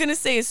thing I'm going to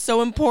say is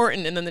so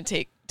important, and then the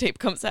tape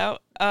comes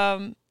out.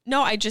 No,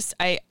 I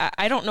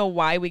don't know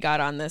why we got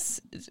on this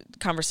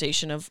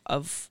conversation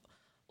of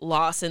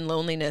loss and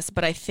loneliness,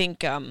 but I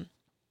think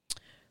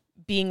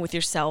being with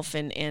yourself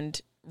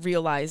and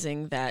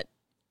realizing that,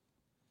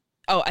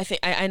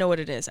 I know what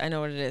it is.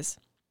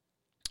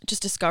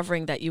 Just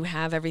discovering that you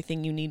have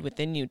everything you need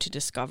within you to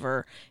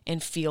discover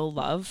and feel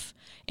love.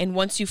 And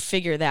once you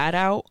figure that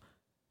out,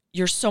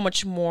 you're so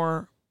much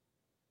more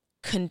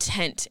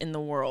content in the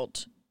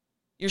world.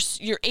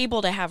 You're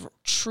able to have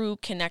true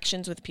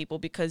connections with people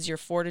because your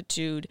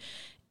fortitude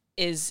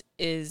is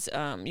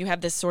you have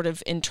this sort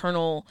of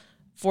internal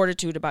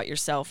fortitude about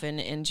yourself,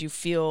 and you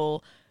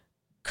feel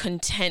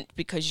content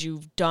because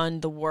you've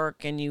done the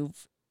work and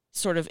you've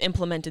sort of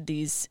implemented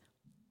these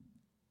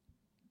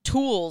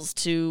tools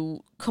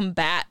to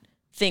combat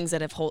things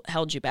that have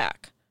held you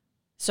back.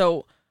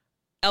 So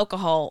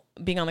alcohol,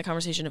 being on the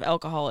conversation of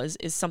alcohol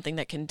is something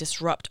that can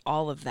disrupt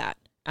all of that.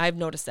 I've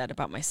noticed that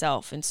about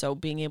myself. And so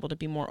being able to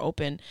be more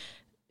open,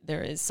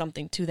 there is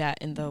something to that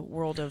in the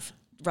world of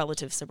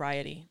relative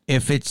sobriety.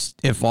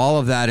 If all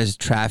of that is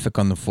traffic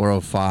on the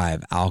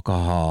 405,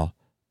 alcohol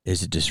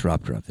is a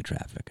disruptor of the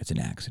traffic. It's an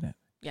accident.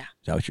 Yeah.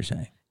 Is that what you're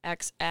saying?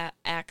 Accidentally.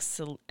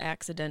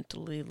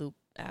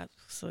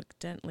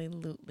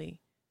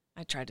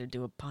 I tried to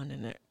do a pun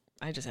in it.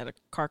 I just had a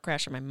car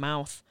crash in my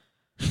mouth.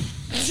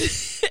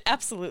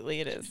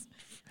 Absolutely, it is.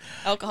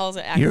 Alcohol is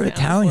an accident. You're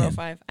Italian. On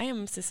 405. I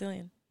am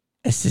Sicilian.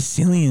 A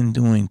Sicilian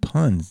doing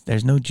puns.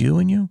 There's no Jew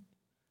in you?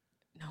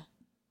 No.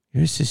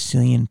 You're a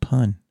Sicilian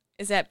pun.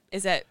 Is that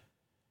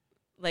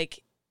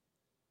like...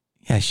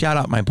 Yeah, shout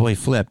out my boy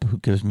Flip, who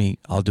gives me,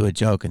 I'll do a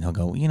joke and he'll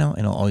go, and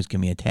he'll always give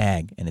me a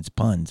tag and it's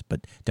puns,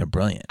 but they're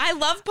brilliant. I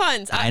love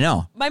puns. I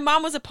know. My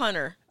mom was a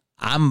punner.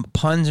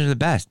 Puns are the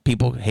best.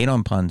 People hate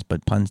on puns,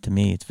 but puns to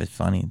me, it's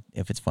funny.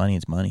 If it's funny,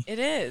 it's money. It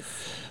is.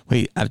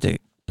 Wait,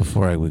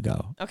 before we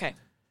go. Okay.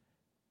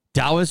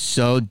 That was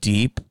so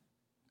deep.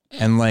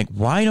 And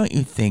why don't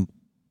you think,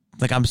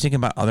 I'm thinking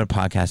about other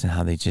podcasts and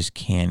how they just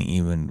can't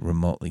even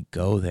remotely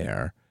go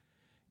there.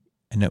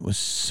 And it was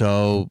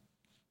so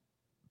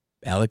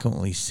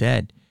eloquently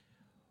said.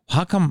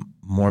 How come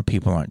more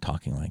people aren't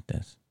talking like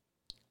this?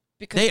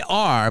 Because they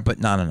are, but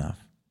not enough.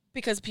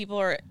 Because people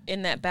are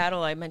in that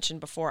battle I mentioned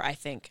before, I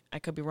think. I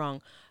could be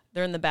wrong.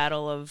 They're in the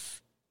battle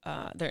of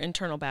their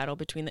internal battle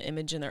between the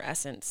image and their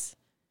essence.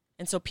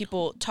 And so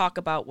people talk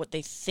about what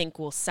they think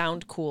will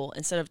sound cool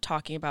instead of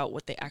talking about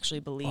what they actually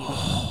believe.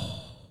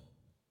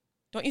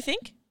 Don't you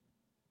think?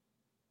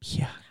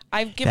 Yeah.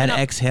 I've given that up.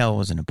 Exhale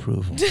was an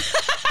approval.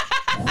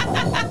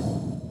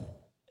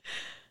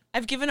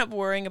 I've given up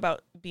worrying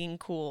about being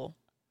cool.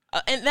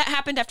 And that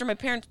happened after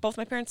both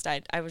my parents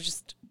died. I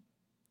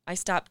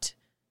stopped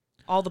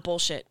all the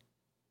bullshit.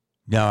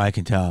 No, I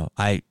can tell.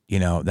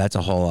 That's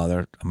a whole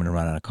other, I'm going to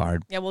run out of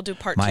card. Yeah, we'll do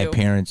part 2. My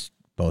parents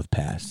both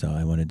passed, so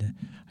I wanted to,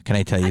 can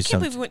I tell you something? I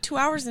can't believe we went 2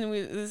 hours and I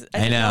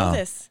didn't know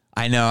this.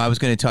 I know. I was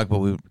going to talk, but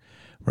we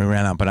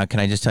ran out. But can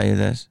I just tell you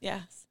this?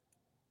 Yes.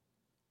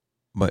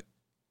 But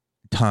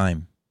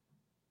time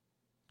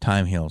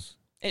heals.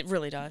 It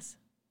really does.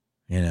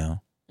 It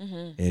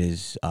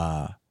is,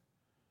 but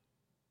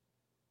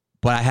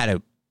I had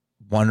a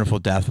wonderful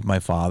death with my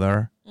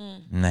father,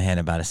 and I had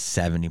about a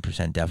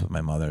 70% death with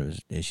my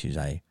mother's issues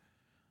I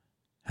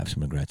have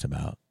some regrets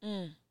about.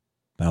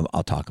 But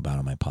I'll talk about it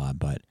on my pod.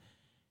 But,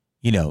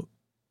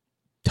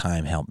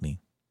 time helped me.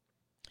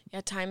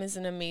 Yeah, time is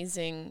an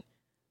amazing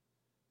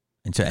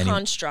and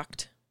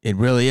construct. It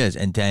really is.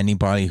 And to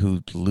anybody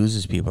who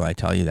loses people, I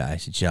tell you that I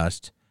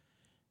suggest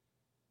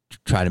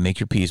try to make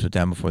your peace with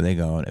them before they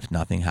go. And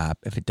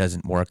if it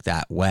doesn't work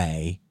that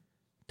way,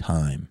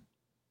 time.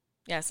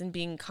 Yes, and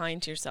being kind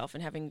to yourself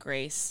and having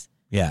grace.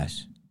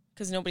 Yes.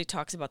 Because nobody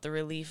talks about the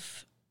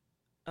relief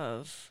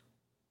of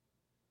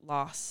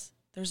loss.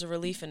 There's a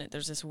relief in it.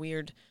 There's this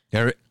weird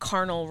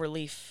carnal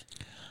relief.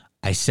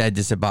 I said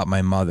this about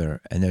my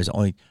mother, and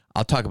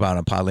I'll talk about it on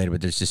a pod later,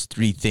 but there's just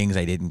 3 things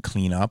I didn't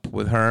clean up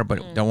with her,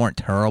 but they weren't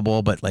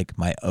terrible, but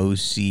my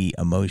OC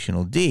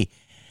emotional D.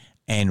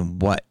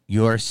 And what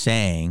you're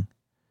saying,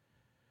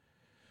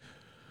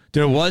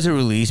 there was a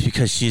release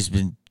because she's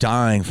been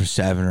dying for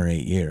 7 or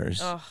 8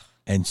 years. Ugh.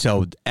 And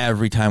so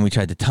every time we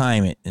tried to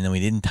time it, and then we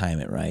didn't time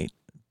it right,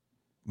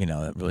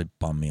 that really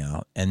bummed me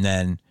out. And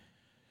then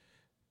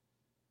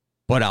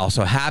what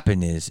also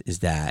happened is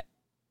that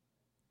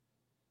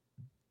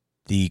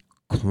the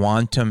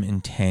quantum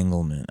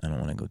entanglement. I don't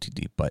want to go too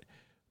deep, but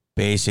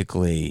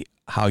basically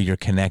how you're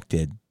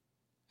connected.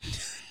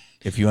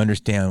 If you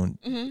understand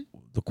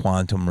the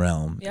quantum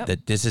realm,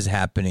 that this is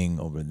happening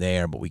over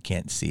there, but we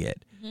can't see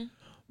it.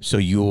 So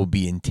you will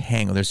be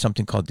entangled. There's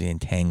something called the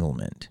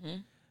entanglement.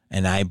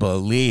 And I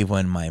believe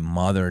when my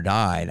mother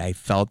died, I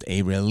felt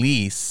a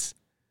release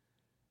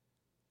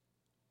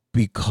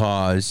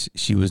because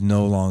she was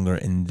no longer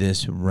in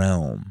this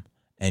realm.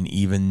 And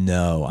even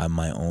though I'm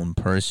my own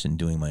person,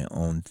 doing my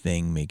own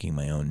thing, making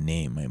my own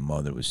name, my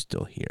mother was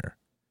still here.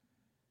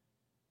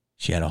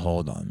 She had a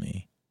hold on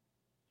me.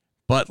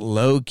 But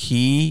low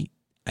key,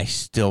 I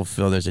still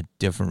feel there's a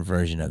different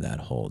version of that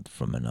hold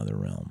from another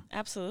realm.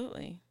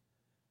 Absolutely.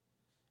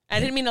 I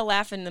didn't mean to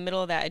laugh in the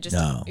middle of that. I just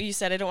You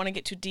said I don't want to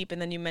get too deep, and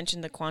then you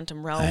mentioned the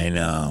quantum realm. I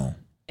know.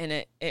 And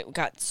it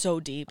got so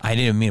deep. I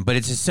didn't mean, but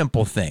it's a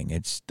simple thing.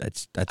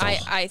 That's all.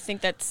 I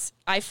think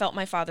I felt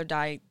my father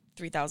die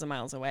 3,000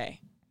 miles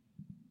away.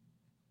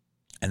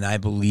 And I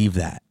believe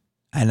that.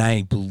 And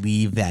I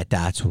believe that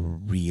that's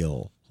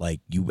real.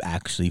 Like, you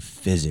actually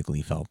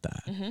physically felt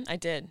that. I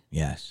did.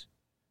 Yes.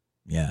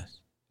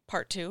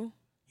 Part 2?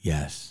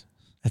 Yes.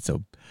 That's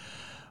a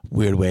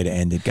weird way to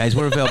end it. Guys,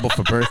 we're available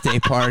for birthday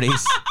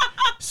parties.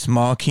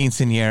 Small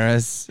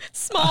quinceañeras.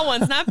 Small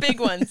ones, not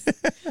big ones.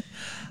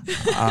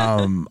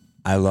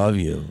 I love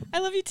you. I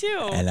love you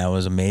too. And that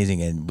was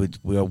amazing. And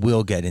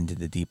we'll get into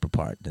the deeper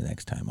part the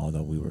next time,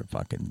 although we were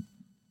fucking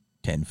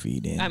 10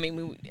 feet in. I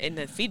mean, and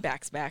the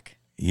feedback's back.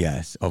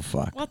 Yes. Oh,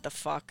 fuck. What the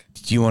fuck?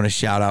 Do you want to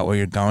shout out where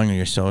you're going or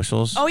your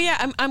socials? Oh,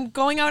 yeah. I'm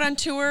going out on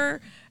tour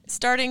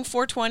starting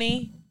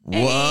 4/20. Whoa.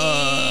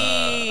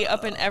 Hey,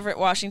 up in Everett,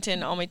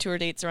 Washington. All my tour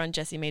dates are on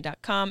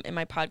jessimae.com. And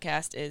my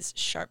podcast is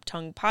Sharp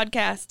Tongue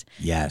Podcast.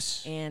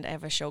 Yes. And I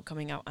have a show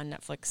coming out on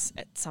Netflix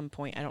at some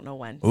point. I don't know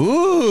when.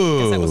 Ooh.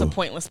 Because that was a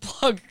pointless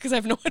plug because I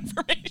have no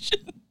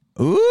information.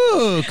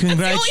 Ooh, congratulations.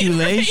 That's the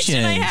only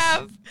information I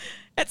have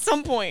at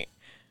some point.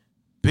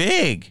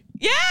 Big.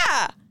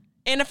 Yeah.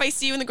 And if I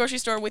see you in the grocery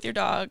store with your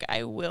dog,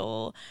 I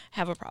will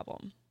have a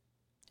problem.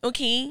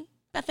 Okay,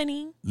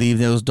 Bethany? Leave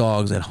those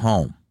dogs at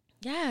home.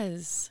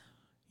 Yes.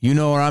 You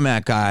know where I'm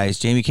at, guys.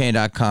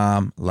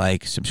 JamieKane.com.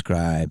 Like,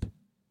 subscribe.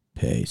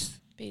 Peace.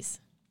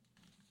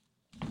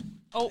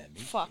 Oh,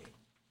 fuck.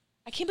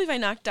 I can't believe I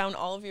knocked down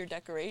all of your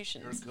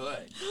decorations. You're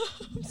good.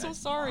 I'm so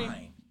sorry.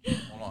 Fine.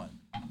 Hold on.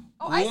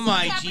 Oh, I see my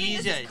what's happening.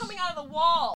 Jesus. This is coming out of the wall.